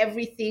doing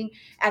everything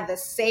at the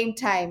same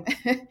time.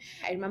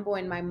 I remember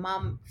when my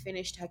mom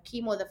finished her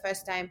chemo the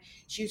first time,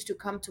 she used to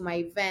come to my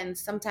events.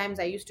 Sometimes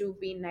I used to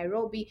be in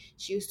Nairobi.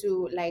 She used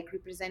to like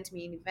represent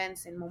me in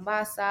events in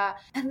Mombasa.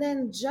 And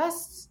then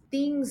just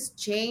things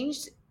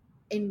changed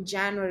in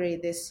January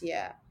this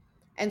year.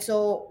 And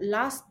so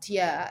last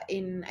year,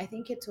 in I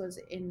think it was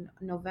in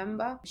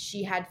November,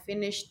 she had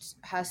finished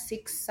her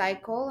six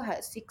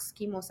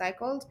chemo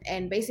cycles.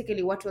 And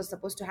basically, what was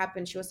supposed to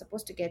happen, she was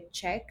supposed to get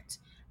checked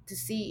to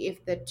see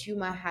if the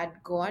tumor had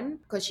gone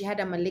because she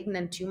had a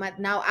malignant tumor.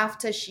 Now,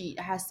 after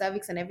her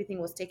cervix and everything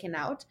was taken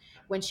out,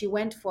 when she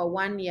went for a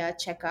 1 year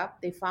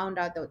checkup, they found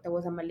out that there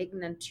was a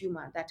malignant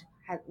tumor that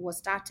was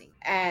starting.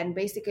 And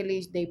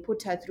basically, they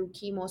put her through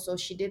chemo. So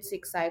she did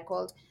 6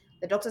 cycles.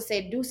 The doctor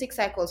said, do 6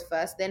 cycles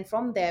first. Then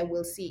from there,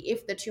 we'll see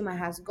if the tumor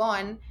has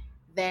gone,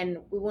 then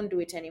we won't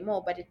do it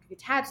anymore. But if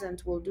it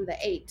hasn't, we'll do the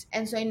 8.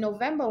 And so in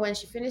November, when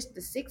she finished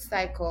the 6th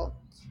cycle,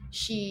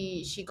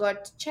 she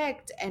got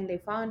checked and they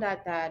found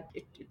out that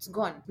it's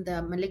gone.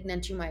 The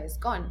malignant tumor is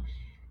gone.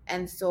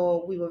 And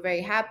so we were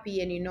very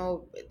happy. And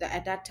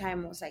at that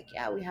time I was like,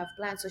 yeah, we have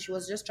plans. So she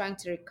was just trying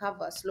to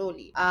recover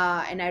slowly.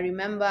 And I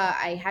remember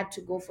I had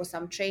to go for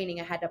some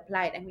training. I had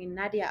applied. I mean,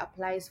 Nadia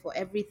applies for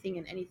everything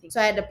and anything. So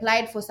I had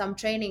applied for some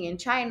training in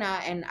China,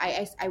 and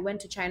I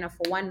went to China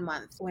for 1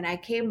 month. When I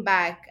came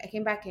back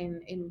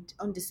in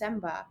on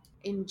December.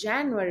 In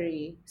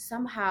January,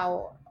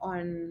 somehow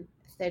on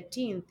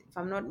 13th, if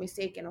I'm not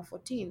mistaken, or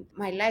 14th,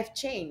 my life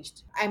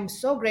changed. I'm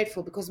so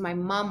grateful because my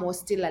mom was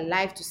still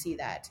alive to see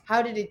that.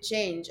 How did it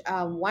change?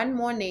 One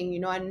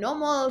morning, a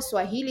normal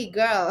Swahili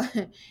girl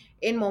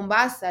in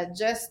Mombasa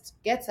just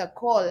gets a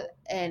call,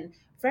 and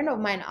a friend of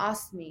mine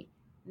asked me,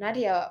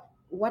 Nadia,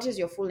 what is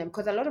your full name?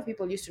 Because a lot of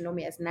people used to know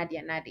me as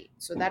Nadia Nadi.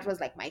 So that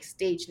was like my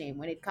stage name.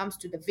 When it comes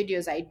to the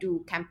videos I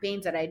do,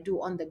 campaigns that I do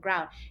on the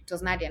ground, it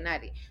was Nadia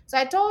Nadi. So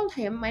I told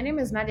him, my name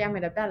is Nadia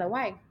Ahmed Abdallah.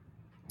 Why?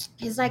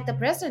 He's like, the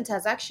president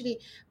has actually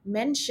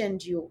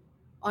mentioned you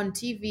on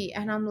TV.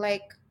 And I'm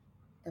like,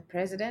 the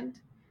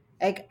president?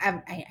 Like,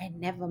 I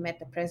never met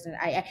the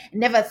president. I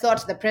never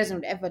thought the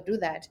president would ever do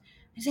that.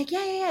 He's like,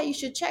 yeah, you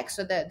should check.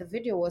 So the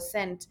video was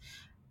sent.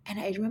 And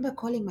I remember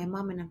calling my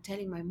mom and I'm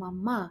telling my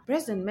mom, Ma,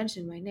 president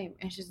mentioned my name.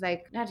 And she's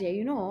like,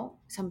 Nadia,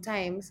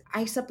 sometimes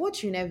I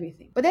support you in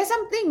everything. But there's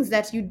some things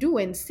that you do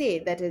and say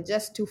that are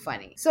just too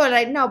funny. So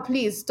right now,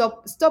 please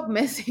stop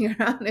messing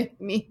around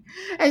with me.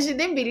 And she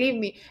didn't believe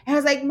me. And I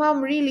was like,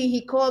 Mom, really?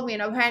 He called me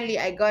and apparently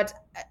I got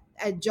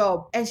a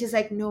job. And she's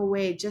like, no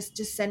way, just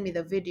send me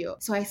the video.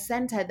 So I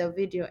sent her the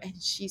video, and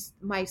she's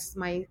my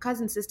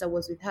cousin sister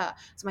was with her.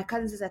 So my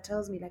cousin sister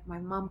tells me, like, my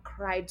mom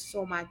cried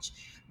so much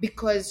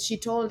because she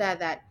told her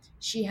that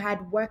she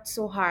had worked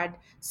so hard,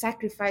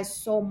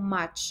 sacrificed so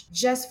much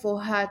just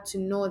for her to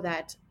know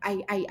that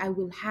I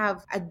will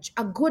have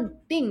a good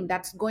thing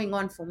that's going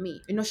on for me.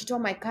 She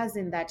told my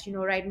cousin that,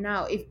 right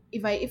now,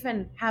 if I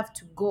even have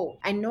to go,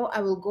 I know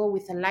I will go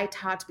with a light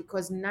heart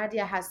because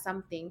Nadia has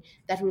something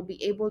that will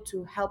be able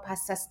to help her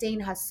sustain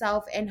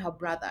herself and her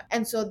brother.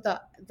 And so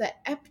the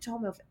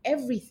epitome of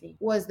everything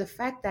was the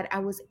fact that I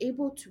was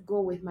able to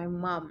go with my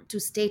mom to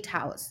State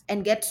House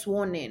and get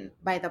sworn in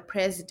by the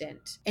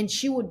president, and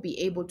she would be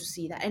able to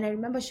see that. And I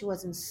remember she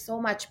was in so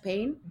much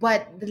pain,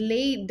 but the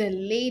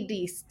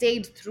lady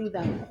stayed through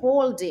the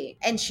whole day,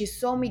 and she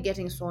saw me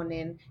getting sworn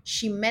in.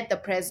 She met the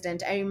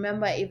president. I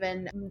remember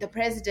even the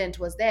president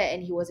was there,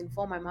 and he was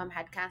informed my mom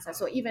had cancer.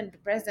 So even the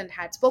president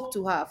had spoke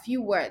to her a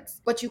few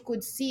words, but you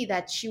could see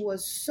that she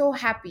was so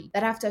happy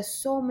that after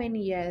so many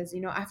years,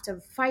 after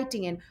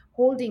fighting and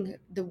holding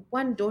the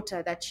one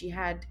daughter that she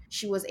had,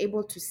 she was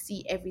able to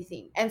see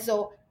everything. And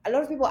so a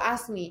lot of people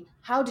ask me,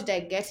 how did I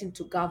get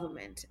into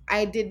government?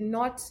 I did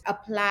not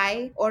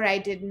apply, or I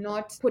did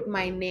not put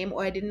my name,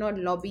 or I did not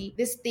lobby.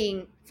 This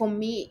thing, for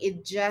me,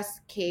 it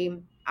just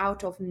came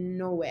out of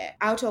nowhere,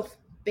 out of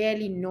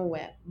barely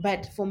nowhere.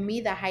 But for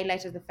me, the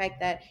highlight is the fact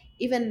that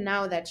even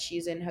now that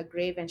she's in her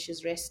grave and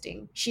she's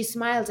resting, she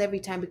smiles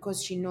every time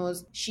because she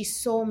knows she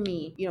saw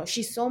me,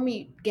 she saw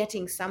me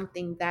getting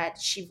something that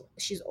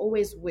she's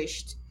always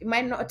wished. It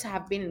might not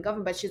have been in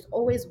government, but she's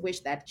always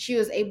wished that she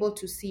was able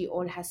to see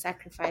all her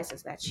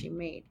sacrifices that she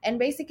made. And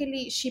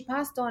basically, she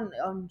passed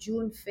on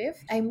June 5th.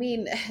 I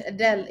mean,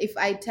 Adele, if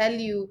I tell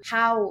you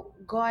how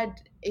God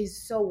is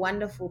so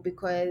wonderful,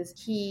 because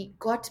he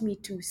got me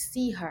to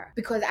see her,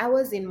 because I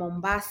was in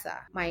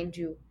Mombasa, mind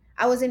you.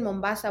 I was in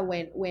Mombasa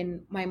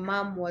when my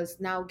mom was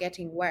now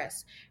getting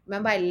worse.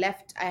 Remember, I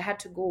left, I had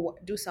to go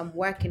do some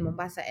work in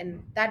Mombasa.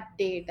 And that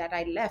day that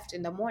I left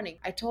in the morning,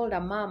 I told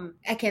her, Mom,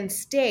 I can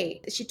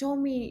stay. She told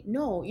me,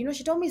 no.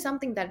 She told me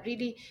something that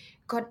really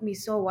got me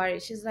so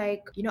worried. She's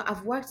like,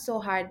 I've worked so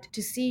hard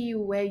to see you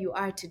where you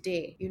are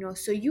today,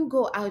 so you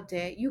go out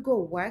there, you go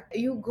work,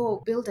 you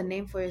go build a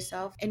name for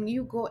yourself, and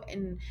you go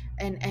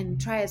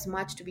and try as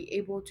much to be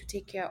able to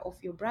take care of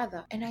your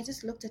brother. And I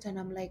just looked at her and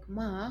I'm like,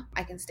 Ma,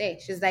 I can stay.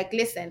 She's like,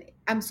 listen,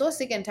 I'm so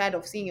sick and tired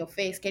of seeing your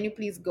face. Can you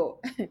please go?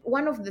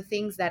 One of the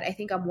things that I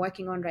think I'm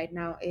working on right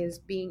now is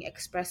being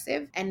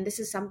expressive. And this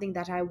is something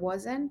that I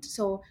wasn't.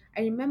 So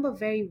I remember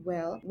very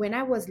well when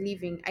I was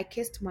leaving, I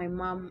kissed my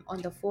mom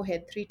on the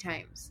forehead 3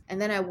 times. And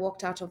then I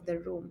walked out of the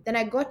room. Then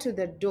I got to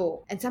the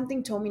door and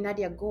something told me,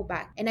 Nadia, go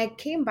back. And I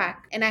came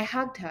back and I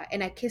hugged her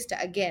and I kissed her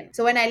again.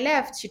 So when I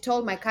left, she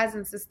told my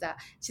cousin sister,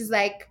 she's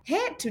like,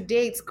 hey,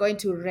 today it's going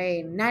to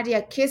rain.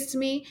 Nadia kissed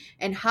me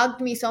and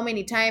hugged me so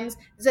many times.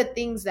 These are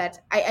things that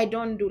I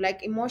don't do.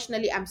 Like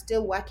emotionally, I'm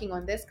still working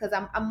on this because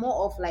I'm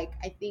more of like,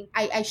 I think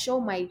I show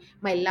my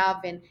love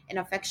and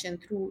affection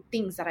through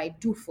things that I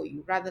do for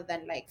you rather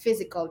than like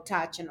physical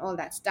touch and all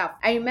that stuff.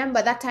 I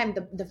remember that time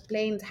the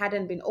planes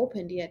hadn't been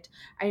opened yet.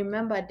 I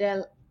remember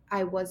Adele,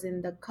 I was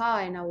in the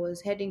car and I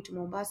was heading to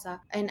Mombasa,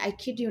 and I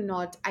kid you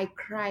not, I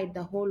cried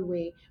the whole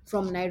way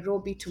from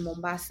Nairobi to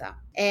Mombasa.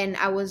 And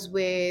I was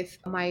with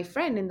my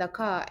friend in the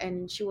car,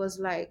 and she was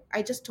like,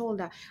 I just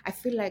told her, I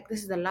feel like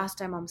this is the last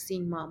time I'm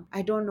seeing mom.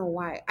 I don't know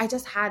why. I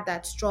just had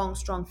that strong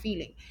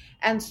feeling.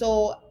 And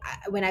so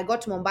when I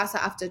got to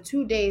Mombasa after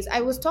 2 days,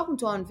 I was talking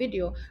to her on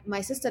video.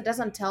 My sister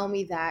doesn't tell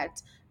me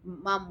that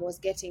mom was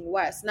getting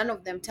worse. None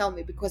of them tell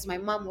me because my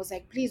mom was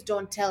like, please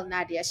don't tell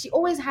Nadia. She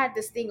always had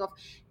this thing of,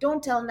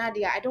 don't tell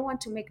Nadia. I don't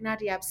want to make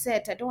Nadia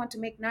upset. I don't want to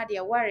make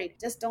Nadia worried.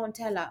 Just don't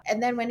tell her.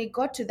 And then when it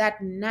got to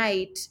that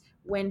night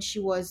when she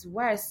was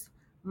worse,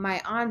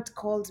 my aunt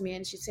called me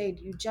and she said,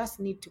 you just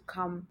need to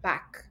come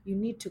back. You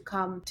need to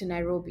come to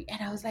Nairobi.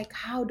 And I was like,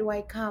 how do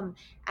I come?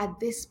 At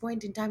this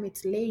point in time,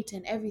 it's late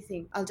and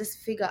everything. I'll just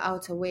figure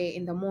out a way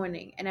in the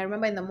morning. And I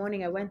remember in the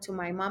morning, I went to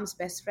my mom's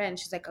best friend.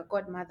 She's like a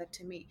godmother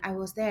to me. I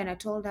was there and I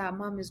told her,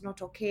 mom is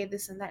not okay,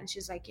 this and that. And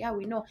she's like, yeah,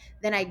 we know.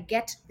 Then I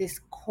get this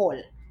call,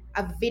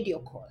 a video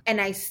call,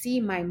 and I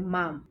see my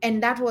mom.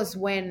 And that was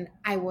when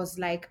I was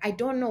like, I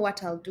don't know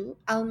what I'll do.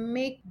 I'll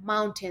make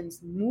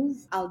mountains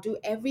move. I'll do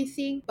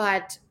everything,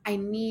 but I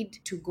need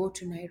to go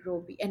to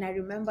Nairobi. And I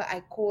remember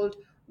I called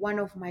one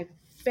of my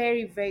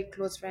very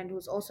close friend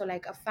who's also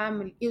like a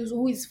family,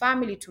 who is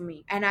family to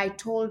me, and I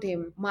told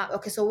him,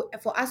 okay, so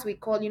for us we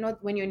call,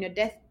 when you're in your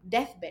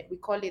deathbed, we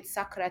call it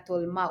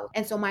sakratul maut.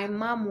 And so my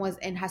mom was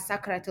in her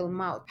sakratul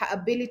maut. Her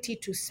ability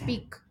to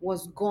speak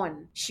was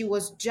gone. She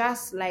was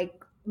just like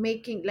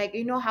making, like,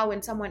 how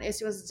when someone is,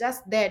 she was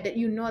just there, that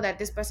that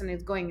this person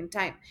is going in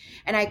time.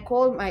 And I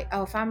called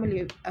our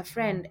family, a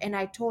friend, and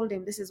I told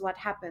him this is what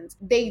happens.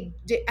 I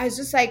was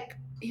just like,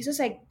 he's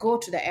just like, go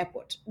to the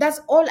airport. That's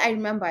all I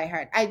remember I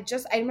heard. I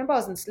remember I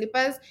was in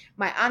slippers.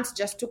 My aunt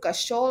just took a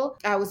shawl.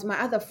 I was my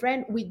other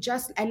friend.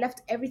 I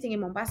left everything in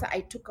Mombasa.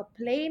 I took a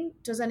plane.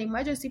 It was an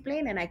emergency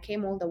plane, and I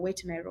came all the way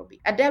to Nairobi.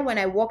 Adele, when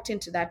I walked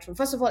into that room,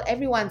 first of all,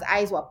 everyone's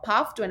eyes were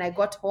puffed when I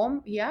got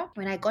home here.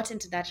 When I got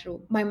into that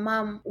room, my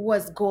mom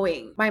was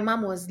going. My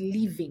mom was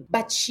leaving,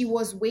 but she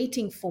was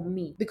waiting for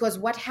me, because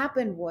what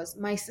happened was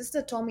my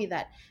sister told me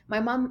that my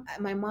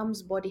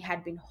mom's body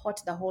had been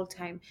hot the whole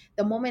time.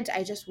 The moment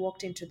I just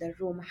walked into the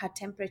room, her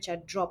temperature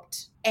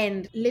dropped.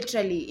 And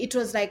literally, it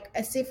was like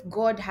as if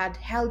God had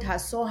held her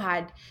so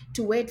hard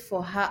to wait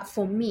for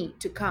me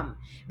to come.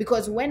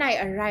 Because when I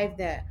arrived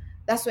there,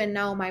 that's when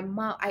now my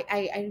mom,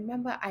 I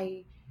remember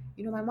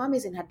my mom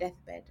is in her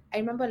deathbed. I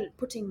remember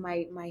putting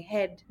my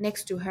head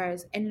next to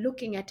hers and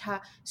looking at her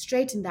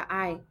straight in the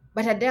eye.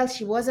 But Adele,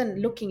 she wasn't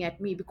looking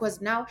at me, because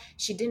now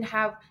she didn't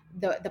have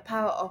the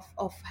power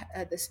of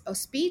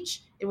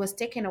speech. It was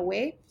taken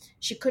away.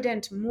 She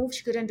couldn't move.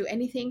 She couldn't do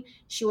anything.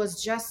 She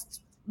was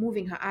just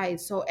moving her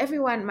eyes. So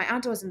everyone, my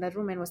aunt was in the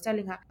room and was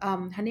telling her,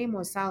 her name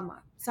was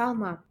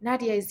Salma,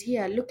 Nadia is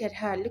here. Look at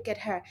her. Look at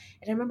her.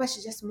 And I remember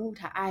she just moved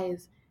her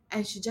eyes.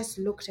 And she just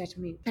looked at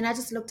me. And I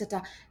just looked at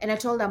her and I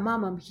told her,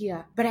 Mom, I'm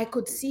here. But I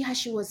could see her.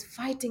 She was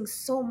fighting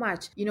so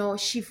much.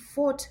 She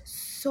fought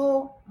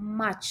so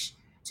much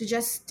to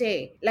just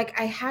stay. Like,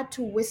 I had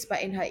to whisper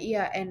in her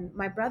ear. And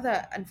my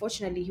brother,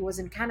 unfortunately, he was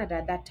in Canada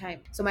at that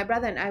time. So my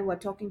brother and I were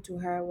talking to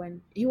her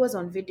when he was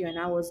on video and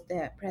I was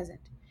there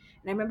present.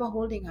 And I remember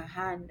holding her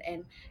hand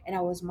and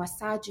I was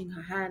massaging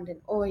her hand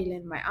and oil,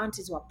 and my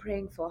aunties were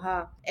praying for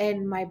her.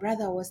 And my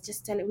brother was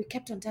just we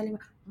kept on telling her,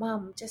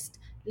 Mom, just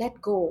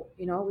let go.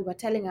 We were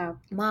telling her,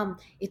 Mom,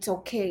 it's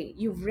okay.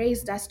 You've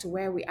raised us to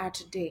where we are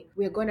today.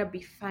 We're going to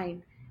be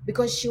fine.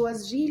 Because she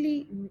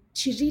really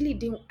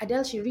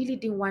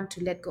didn't want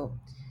to let go.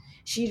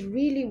 She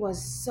really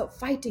was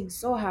fighting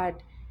so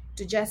hard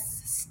to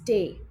just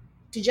stay,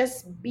 to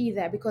just be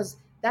there, because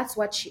that's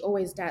what she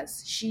always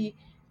does. She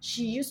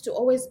used to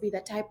always be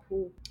the type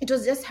who, it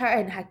was just her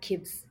and her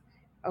kids,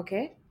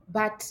 okay?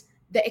 But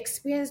the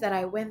experience that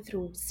I went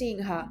through seeing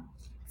her,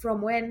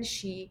 from when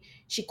she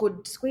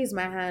could squeeze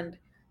my hand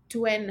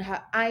to when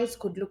her eyes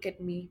could look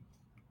at me,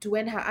 to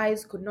when her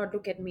eyes could not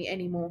look at me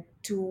anymore,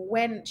 to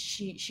when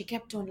she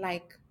kept on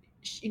like,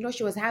 she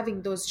was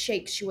having those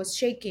shakes, she was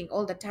shaking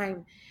all the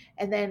time.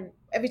 And then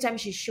every time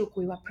she shook,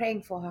 we were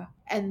praying for her.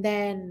 And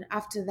then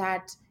after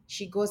that,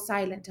 she goes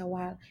silent a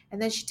while,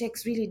 and then she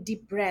takes really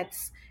deep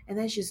breaths, and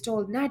then she's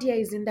told Nadia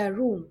is in the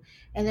room,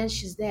 and then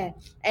she's there.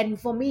 And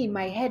for me,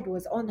 my head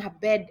was on her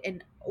bed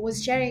and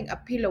was sharing a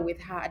pillow with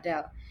her,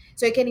 Adele.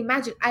 So you can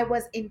imagine, I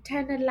was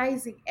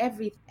internalizing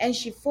everything. And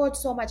she fought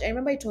so much. I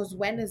remember it was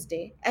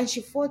Wednesday, and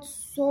she fought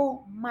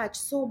so much,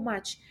 so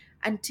much,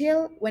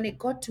 until when it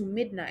got to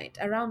midnight,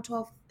 around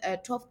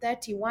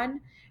 12:31.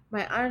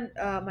 My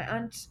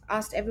aunt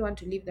asked everyone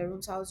to leave the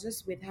room, so I was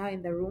just with her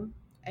in the room,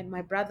 and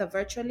my brother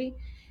virtually,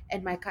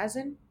 and my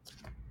cousin.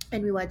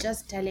 And we were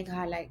just telling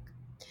her, like,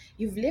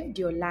 you've lived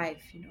your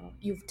life,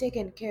 you've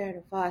taken care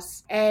of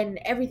us, and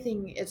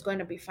everything is going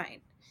to be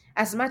fine.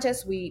 As much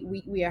as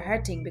we are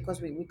hurting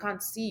because we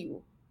can't see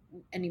you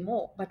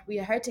anymore, but we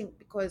are hurting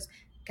because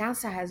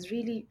cancer has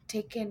really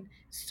taken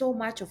so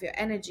much of your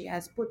energy,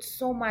 has put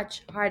so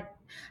much hard,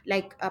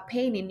 like a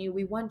pain in you.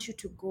 We want you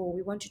to go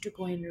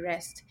and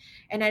rest.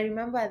 And I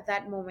remember at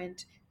that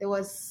moment, there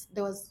was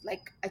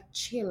like a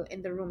chill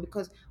in the room,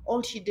 because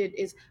all she did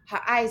is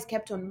her eyes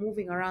kept on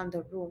moving around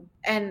the room,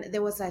 and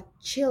there was a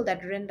chill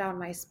that ran down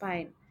my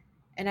spine.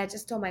 And I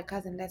just told my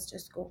cousin, let's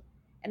just go.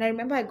 And I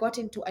remember I got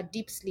into a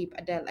deep sleep,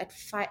 Adele,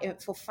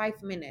 for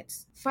 5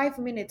 minutes. 5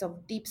 minutes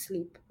of deep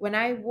sleep. When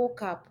I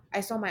woke up,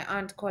 I saw my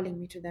aunt calling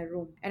me to the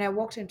room. And I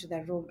walked into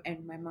the room,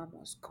 and my mom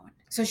was gone.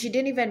 So she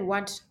didn't even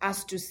want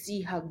us to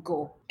see her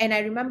go. And I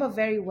remember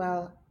very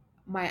well,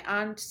 my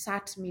aunt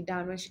sat me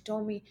down when she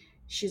told me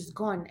she's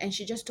gone. And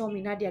she just told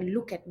me, Nadia,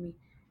 look at me.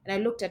 And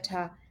I looked at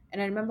her. And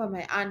I remember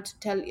my aunt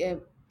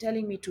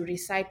telling me to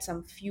recite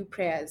some few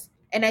prayers.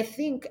 And I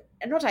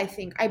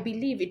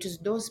believe it is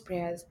those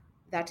prayers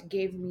that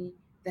gave me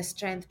the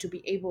strength to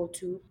be able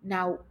to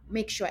now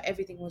make sure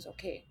everything was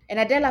okay. And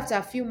Adele, after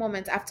a few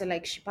moments after,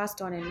 like, she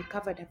passed on and we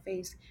covered her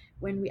face,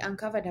 when we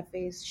uncovered her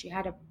face, she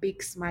had a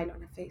big smile on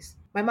her face.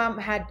 My mom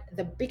had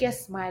the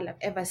biggest smile I've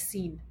ever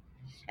seen.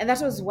 And that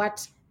was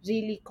what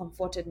really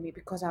comforted me,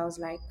 because I was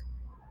like,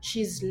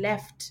 she's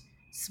left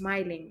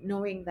smiling,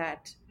 knowing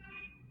that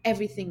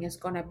everything is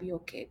gonna be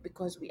okay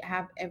because we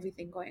have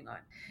everything going on.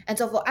 And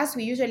so for us,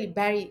 we usually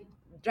bury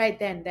right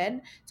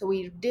then. So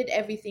we did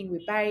everything,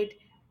 we buried.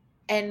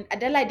 And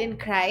Adela didn't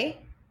cry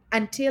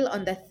until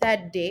on the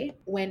third day,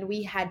 when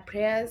we had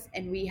prayers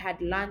and we had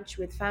lunch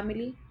with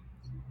family.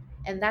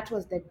 And that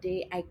was the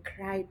day I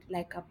cried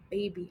like a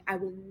baby. I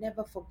will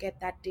never forget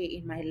that day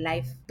in my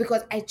life,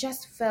 because I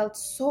just felt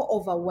so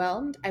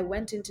overwhelmed. I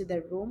went into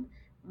the room.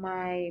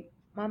 My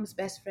mom's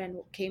best friend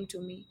came to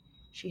me.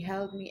 She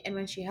held me. And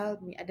when she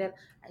held me, Adele,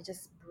 I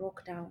just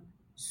broke down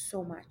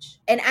so much.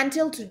 And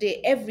until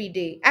today, every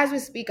day, as we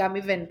speak, I'm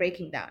even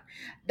breaking down.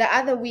 The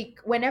other week,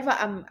 whenever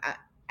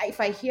if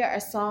I hear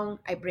a song,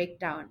 I break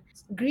down.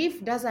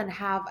 Grief doesn't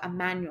have a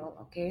manual,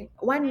 okay?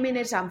 1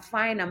 minute I'm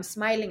fine, I'm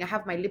smiling, I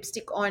have my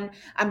lipstick on,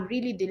 I'm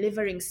really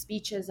delivering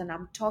speeches, and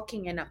I'm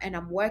talking, and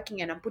I'm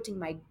working, and I'm putting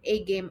my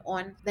A game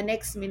on. The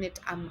next minute,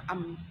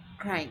 I'm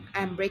crying,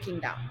 I'm breaking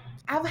down.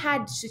 I've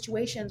had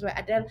situations where,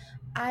 Adele,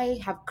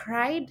 I have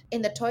cried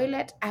in the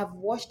toilet, I have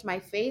washed my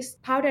face,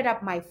 powdered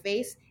up my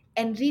face,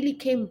 and really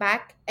came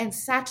back and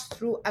sat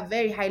through a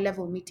very high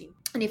level meeting.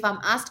 And if I'm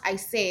asked, I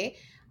say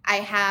I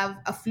have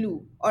a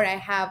flu or I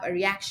have a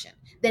reaction.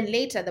 Then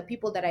later, the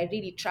people that I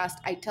really trust,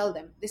 I tell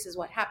them this is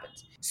what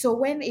happened. So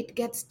when it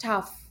gets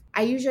tough,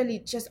 I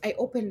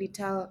openly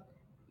tell,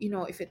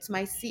 if it's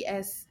my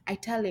CS, I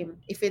tell him.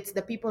 If it's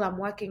the people I'm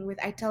working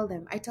with, I tell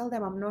them. I tell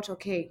them I'm not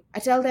okay. I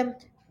tell them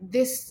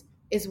this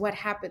is what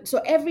happened.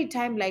 So every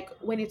time, like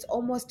when it's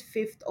almost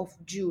 5th of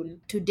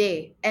June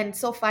today, and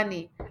so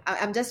funny,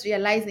 I'm just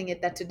realizing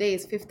it that today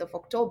is 5th of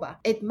October.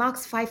 It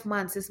marks 5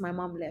 months since my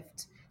mom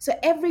left. So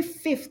every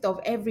 5th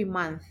of every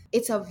month,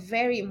 it's a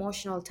very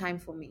emotional time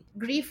for me.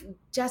 Grief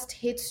just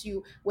hits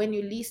you when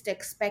you least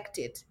expect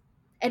it.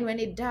 And when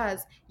it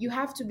does, you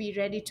have to be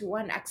ready to,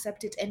 one,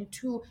 accept it, and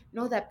two,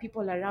 know that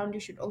people around you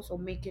should also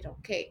make it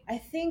okay. I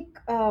think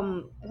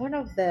one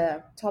of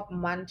the top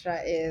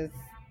mantra is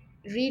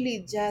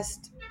really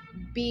just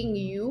being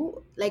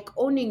you, like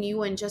owning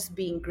you and just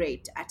being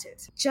great at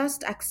it.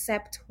 Just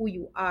accept who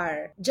you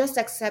are. Just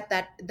accept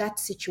that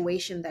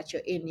situation that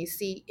you're in. You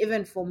see,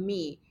 even for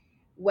me,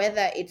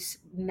 whether it's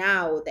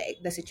now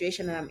the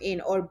situation that I'm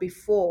in, or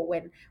before,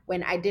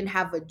 when I didn't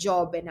have a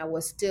job and I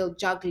was still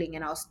juggling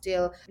and I was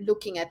still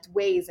looking at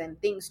ways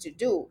and things to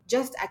do,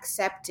 just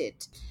accept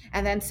it.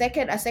 And then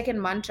a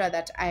second mantra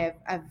that I've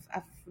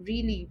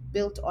really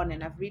built on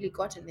and I've really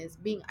gotten is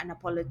being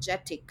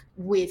unapologetic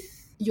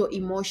with your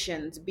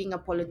emotions, being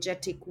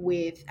unapologetic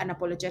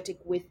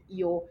with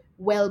your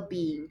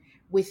well-being,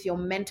 with your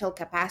mental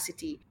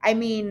capacity. I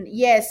mean,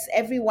 yes,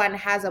 everyone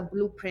has a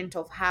blueprint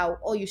of how,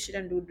 oh, you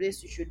shouldn't do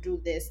this, you should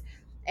do this.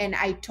 And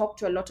I talk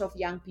to a lot of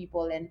young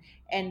people,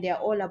 and they're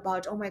all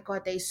about, oh my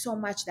God, there's so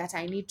much that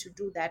I need to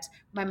do that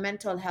my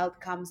mental health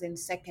comes in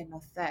second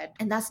or third.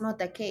 And that's not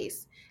the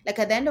case. Like,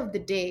 at the end of the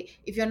day,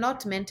 if you're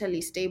not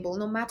mentally stable,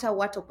 no matter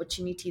what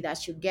opportunity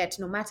that you get,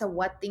 no matter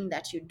what thing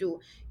that you do,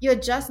 you're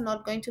just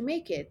not going to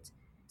make it.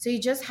 So you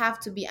just have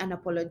to be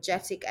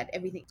unapologetic at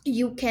everything.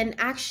 You can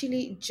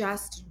actually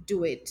just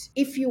do it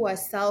if you are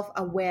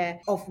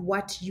self-aware of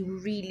what you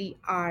really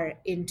are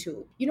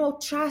into.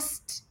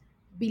 Trust,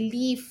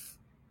 belief,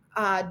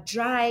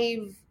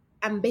 drive,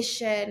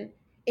 ambition.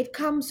 It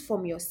comes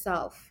from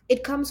yourself.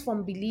 It comes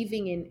from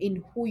believing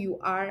in who you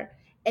are,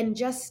 and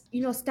just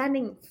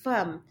standing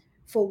firm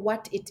for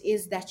what it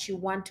is that you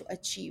want to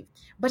achieve.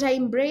 But I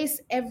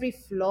embrace every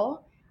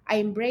flaw. I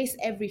embrace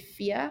every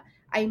fear.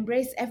 I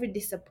embrace every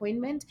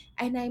disappointment,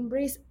 and I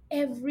embrace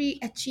every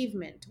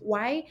achievement.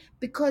 Why?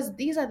 Because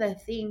these are the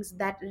things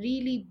that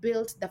really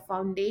built the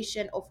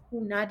foundation of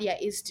who Nadia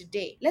is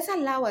today. Let's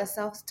allow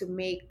ourselves to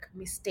make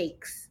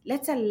mistakes.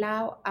 Let's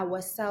allow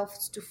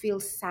ourselves to feel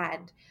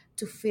sad,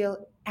 to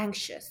feel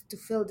anxious, to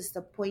feel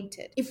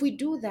disappointed. If we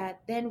do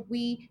that, then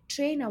we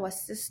train our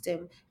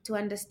system to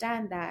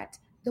understand that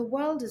the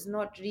world is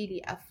not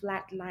really a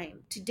flat line.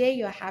 Today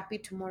you're happy,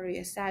 tomorrow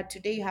you're sad.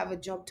 Today you have a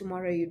job,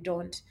 tomorrow you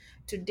don't.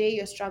 Today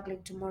you're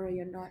struggling, tomorrow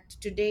you're not.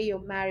 Today you're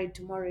married,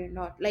 tomorrow you're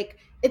not. Like,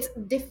 it's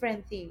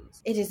different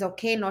things. It is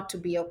okay not to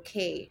be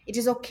okay. It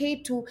is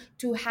okay to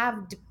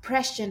have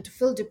depression, to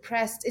feel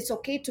depressed. It's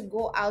okay to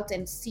go out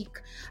and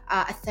seek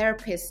a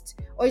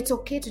therapist, or it's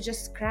okay to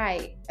just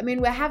cry. I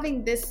mean, we're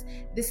having this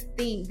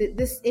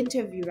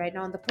interview right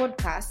now on the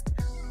podcast,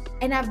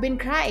 and I've been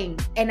crying,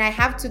 and I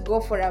have to go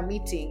for a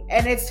meeting,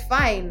 and it's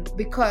fine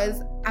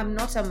because I'm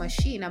not a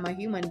machine, I'm a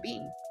human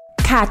being.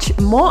 Catch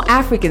more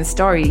African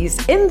stories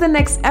in the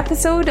next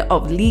episode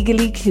of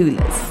Legally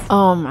Clueless.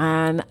 Oh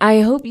man,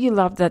 I hope you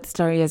loved that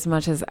story as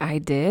much as I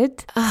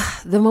did.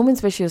 The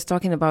moments where she was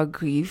talking about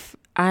grief,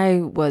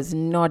 I was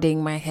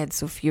nodding my head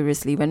so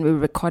furiously when we were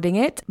recording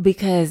it,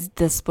 because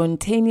the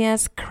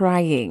spontaneous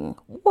crying.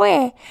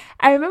 Where?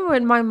 I remember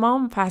when my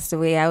mom passed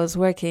away, I was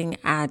working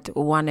at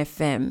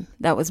 1FM.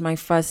 That was my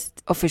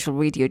first official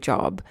radio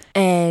job.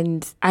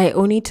 And I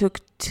only took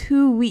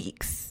 2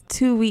 weeks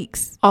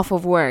off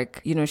of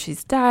work.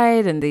 She's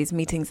died, and there's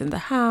meetings in the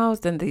house,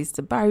 then there's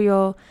the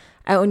burial.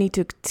 I only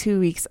took 2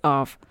 weeks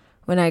off.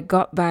 When I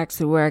got back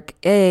to work,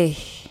 it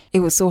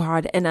was so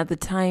hard. And at the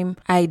time,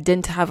 I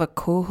didn't have a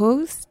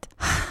co-host.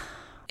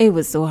 It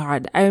was so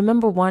hard. I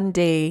remember one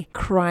day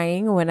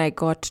crying when I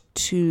got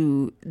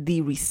to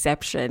the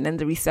reception, and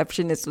the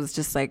receptionist was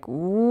just like,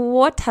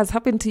 "What has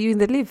happened to you in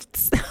the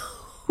lifts?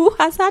 Who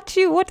has hurt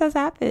you? What has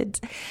happened?"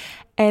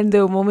 And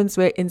there were moments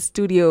where in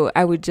studio,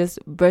 I would just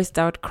burst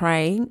out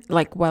crying.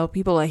 Like, while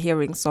people are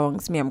hearing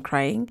songs, me, I'm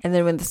crying. And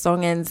then when the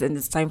song ends and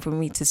it's time for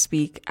me to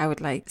speak, I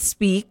would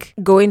speak,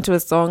 go into a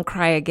song,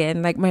 cry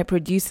again. Like, my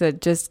producer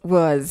just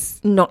was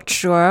not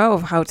sure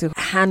of how to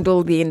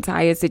handle the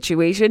entire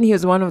situation. He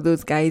was one of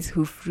those guys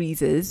who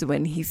freezes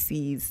when he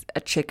sees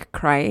a chick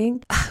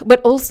crying.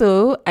 But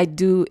also,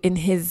 in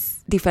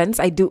his defense,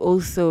 I do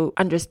also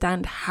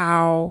understand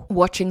how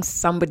watching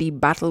somebody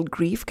battle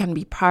grief can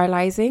be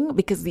paralyzing,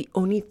 because the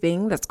only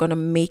thing that's going to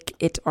make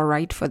it all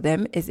right for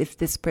them is if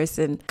this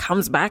person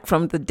comes back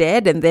from the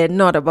dead, and they're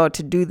not about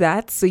to do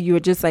that. So you're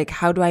just like,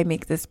 how do I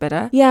make this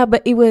better? Yeah,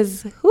 but it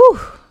was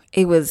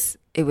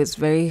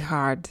very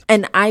hard,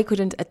 and I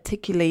couldn't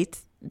articulate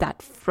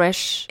that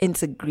fresh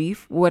into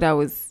grief what I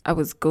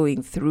was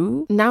going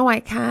through. Now I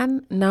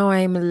can. Now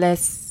I'm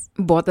less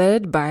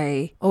bothered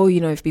by,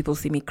 if people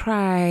see me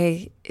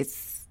cry,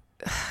 it's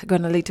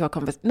gonna lead to a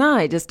conversation. No,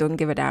 I just don't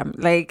give a damn.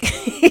 Like,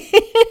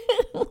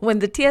 when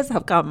the tears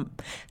have come,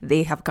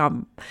 they have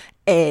come,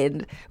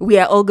 and we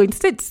are all going to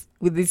sit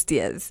with these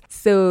tears.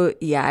 So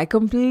yeah, I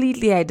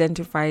completely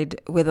identified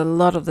with a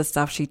lot of the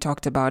stuff she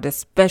talked about,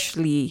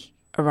 especially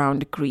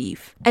around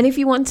grief. And if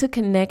you want to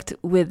connect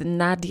with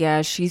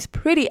Nadia, she's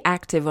pretty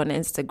active on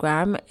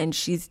Instagram, and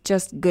she's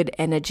just good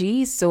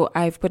energy. So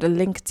I've put a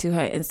link to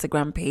her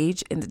Instagram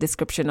page in the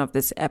description of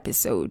this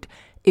episode.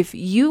 If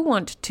you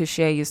want to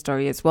share your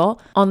story as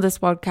well on this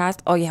podcast,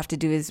 all you have to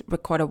do is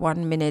record a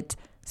 1-minute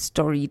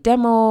story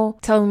demo.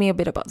 Tell me a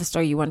bit about the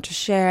story you want to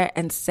share,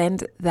 and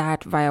send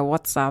that via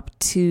WhatsApp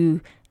to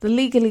the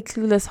Legally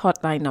Clueless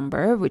hotline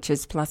number, which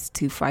is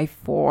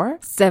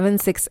 +254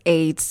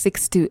 768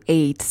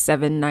 628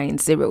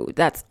 790.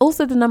 That's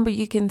also the number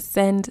you can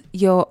send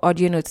your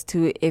audio notes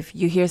to if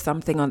you hear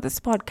something on this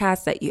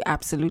podcast that you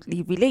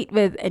absolutely relate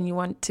with and you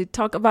want to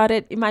talk about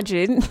it.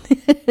 Imagine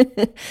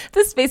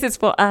this space is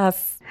for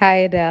us. Hi,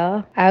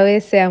 Adele. I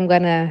always say I'm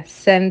going to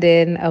send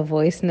in a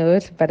voice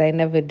note, but I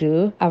never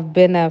do. I've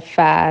been a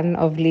fan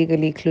of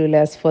Legally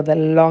Clueless for the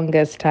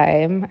longest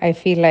time. I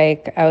feel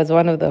like I was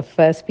one of the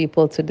first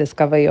people to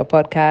discover your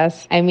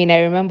podcast. I mean, I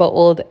remember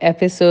old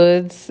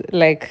episodes,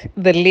 like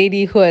the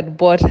lady who had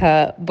bought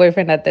her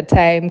boyfriend at the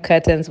time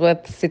curtains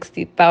worth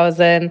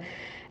 60,000.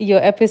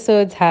 Your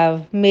episodes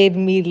have made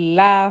me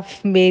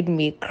laugh, made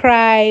me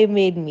cry,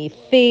 made me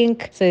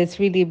think. So it's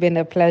really been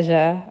a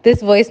pleasure.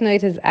 This voice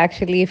note is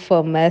actually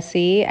for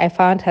Mercy. I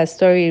found her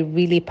story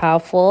really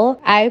powerful.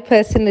 I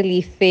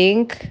personally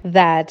think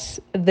that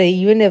the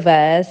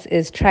universe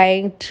is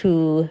trying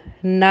to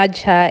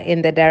nudge her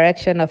in the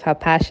direction of her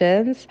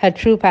passions, her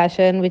true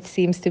passion, which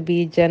seems to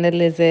be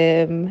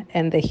journalism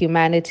and the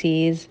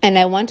humanities. And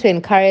I want to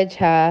encourage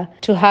her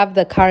to have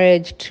the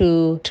courage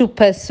to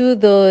pursue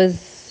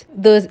those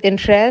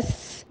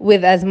interests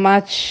with as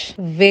much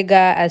vigor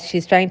as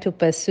she's trying to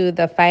pursue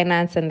the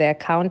finance and the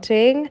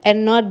accounting,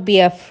 and not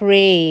be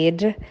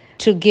afraid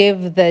to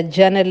give the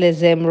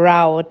journalism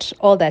route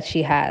all that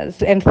she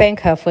has. And thank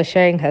her for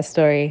sharing her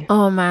story.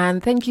 Oh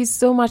man, thank you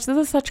so much. Those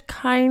are such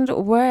kind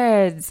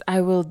words.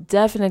 I will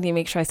definitely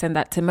make sure I send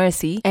that to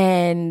Mercy.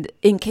 And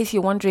in case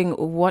you're wondering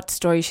what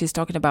story she's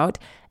talking about,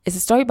 it's a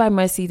story by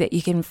Mercy that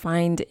you can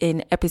find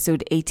in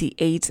episode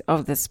 88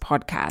 of this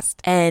podcast.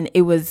 And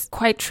it was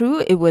quite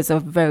true. It was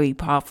a very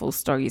powerful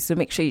story. So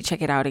make sure you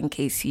check it out in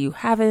case you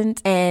haven't.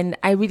 And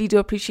I really do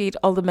appreciate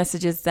all the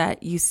messages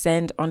that you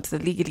send onto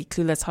the Legally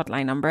Clueless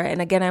hotline number.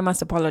 And again, I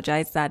must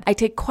apologize that I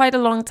take quite a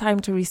long time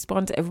to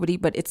respond to everybody,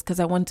 but it's because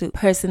I want to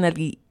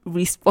personally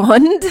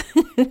respond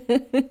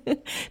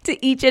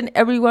to each and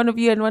every one of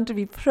you and want to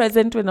be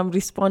present when I'm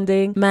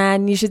responding.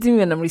 Man, you should see me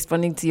when I'm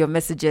responding to your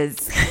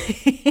messages.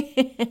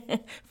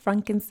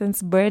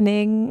 Frankincense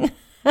burning,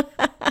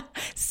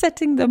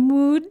 setting the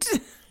mood.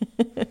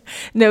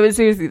 No, but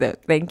seriously though,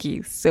 thank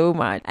you so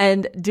much.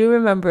 And do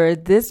remember,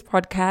 this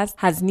podcast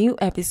has new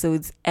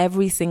episodes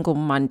every single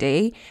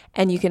Monday,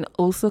 and you can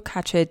also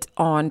catch it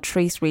on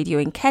Trace Radio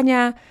in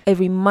Kenya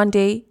every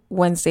Monday,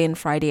 Wednesday and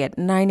Friday at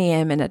 9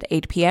 a.m. and at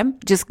 8 p.m.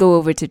 Just go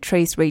over to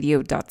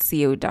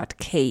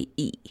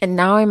traceradio.co.ke. And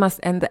now I must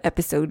end the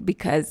episode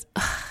because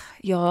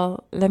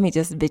y'all, let me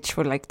just bitch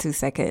for like 2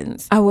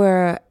 seconds.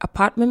 Our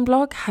apartment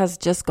block has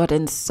just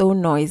gotten so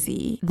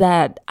noisy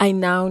that I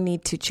now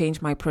need to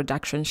change my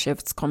production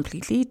shifts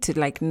completely to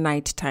like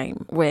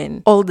nighttime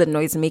when all the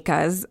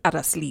noisemakers are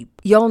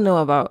asleep. Y'all know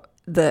about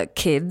the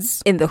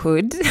kids in the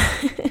hood.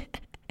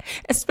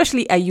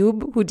 Especially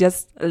Ayub, who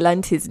just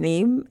learned his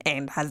name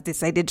and has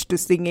decided to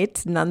sing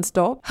it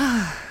nonstop.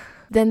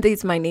 Then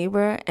there's my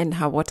neighbor and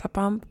her water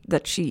pump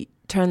that she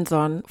turns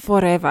on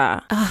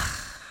forever.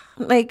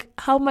 Like,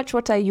 how much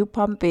water are you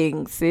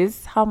pumping,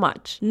 sis? How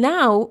much?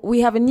 Now we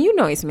have a new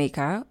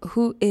noisemaker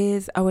who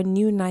is our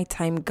new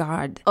nighttime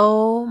guard.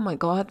 Oh my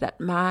God,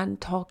 that man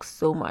talks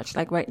so much.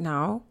 Like right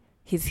now,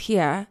 he's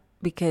here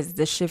because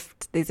there's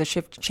a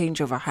shift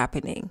changeover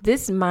happening.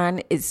 This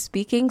man is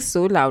speaking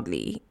so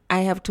loudly. I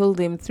have told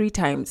him 3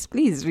 times,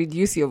 please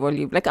reduce your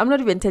volume. Like, I'm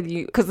not even telling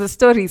you, because the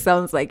story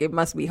sounds like it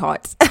must be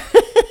hot.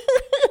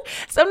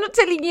 So I'm not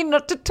telling you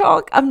not to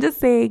talk. I'm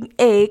just saying,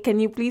 A, can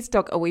you please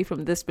talk away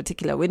from this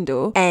particular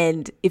window?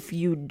 And if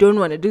you don't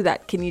want to do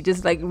that, can you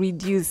just like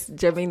reduce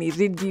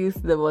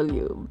the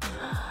volume?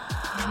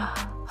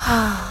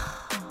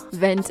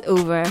 Vent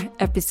over,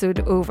 episode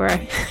over.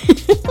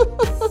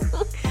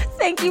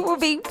 Thank you for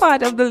being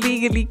part of the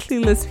Legally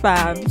Clueless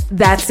fam.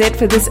 That's it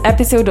for this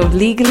episode of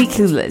Legally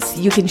Clueless.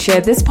 You can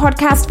share this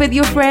podcast with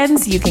your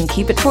friends. You can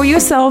keep it for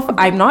yourself.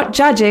 I'm not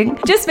judging.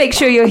 Just make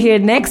sure you're here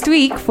next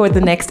week for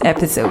the next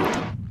episode.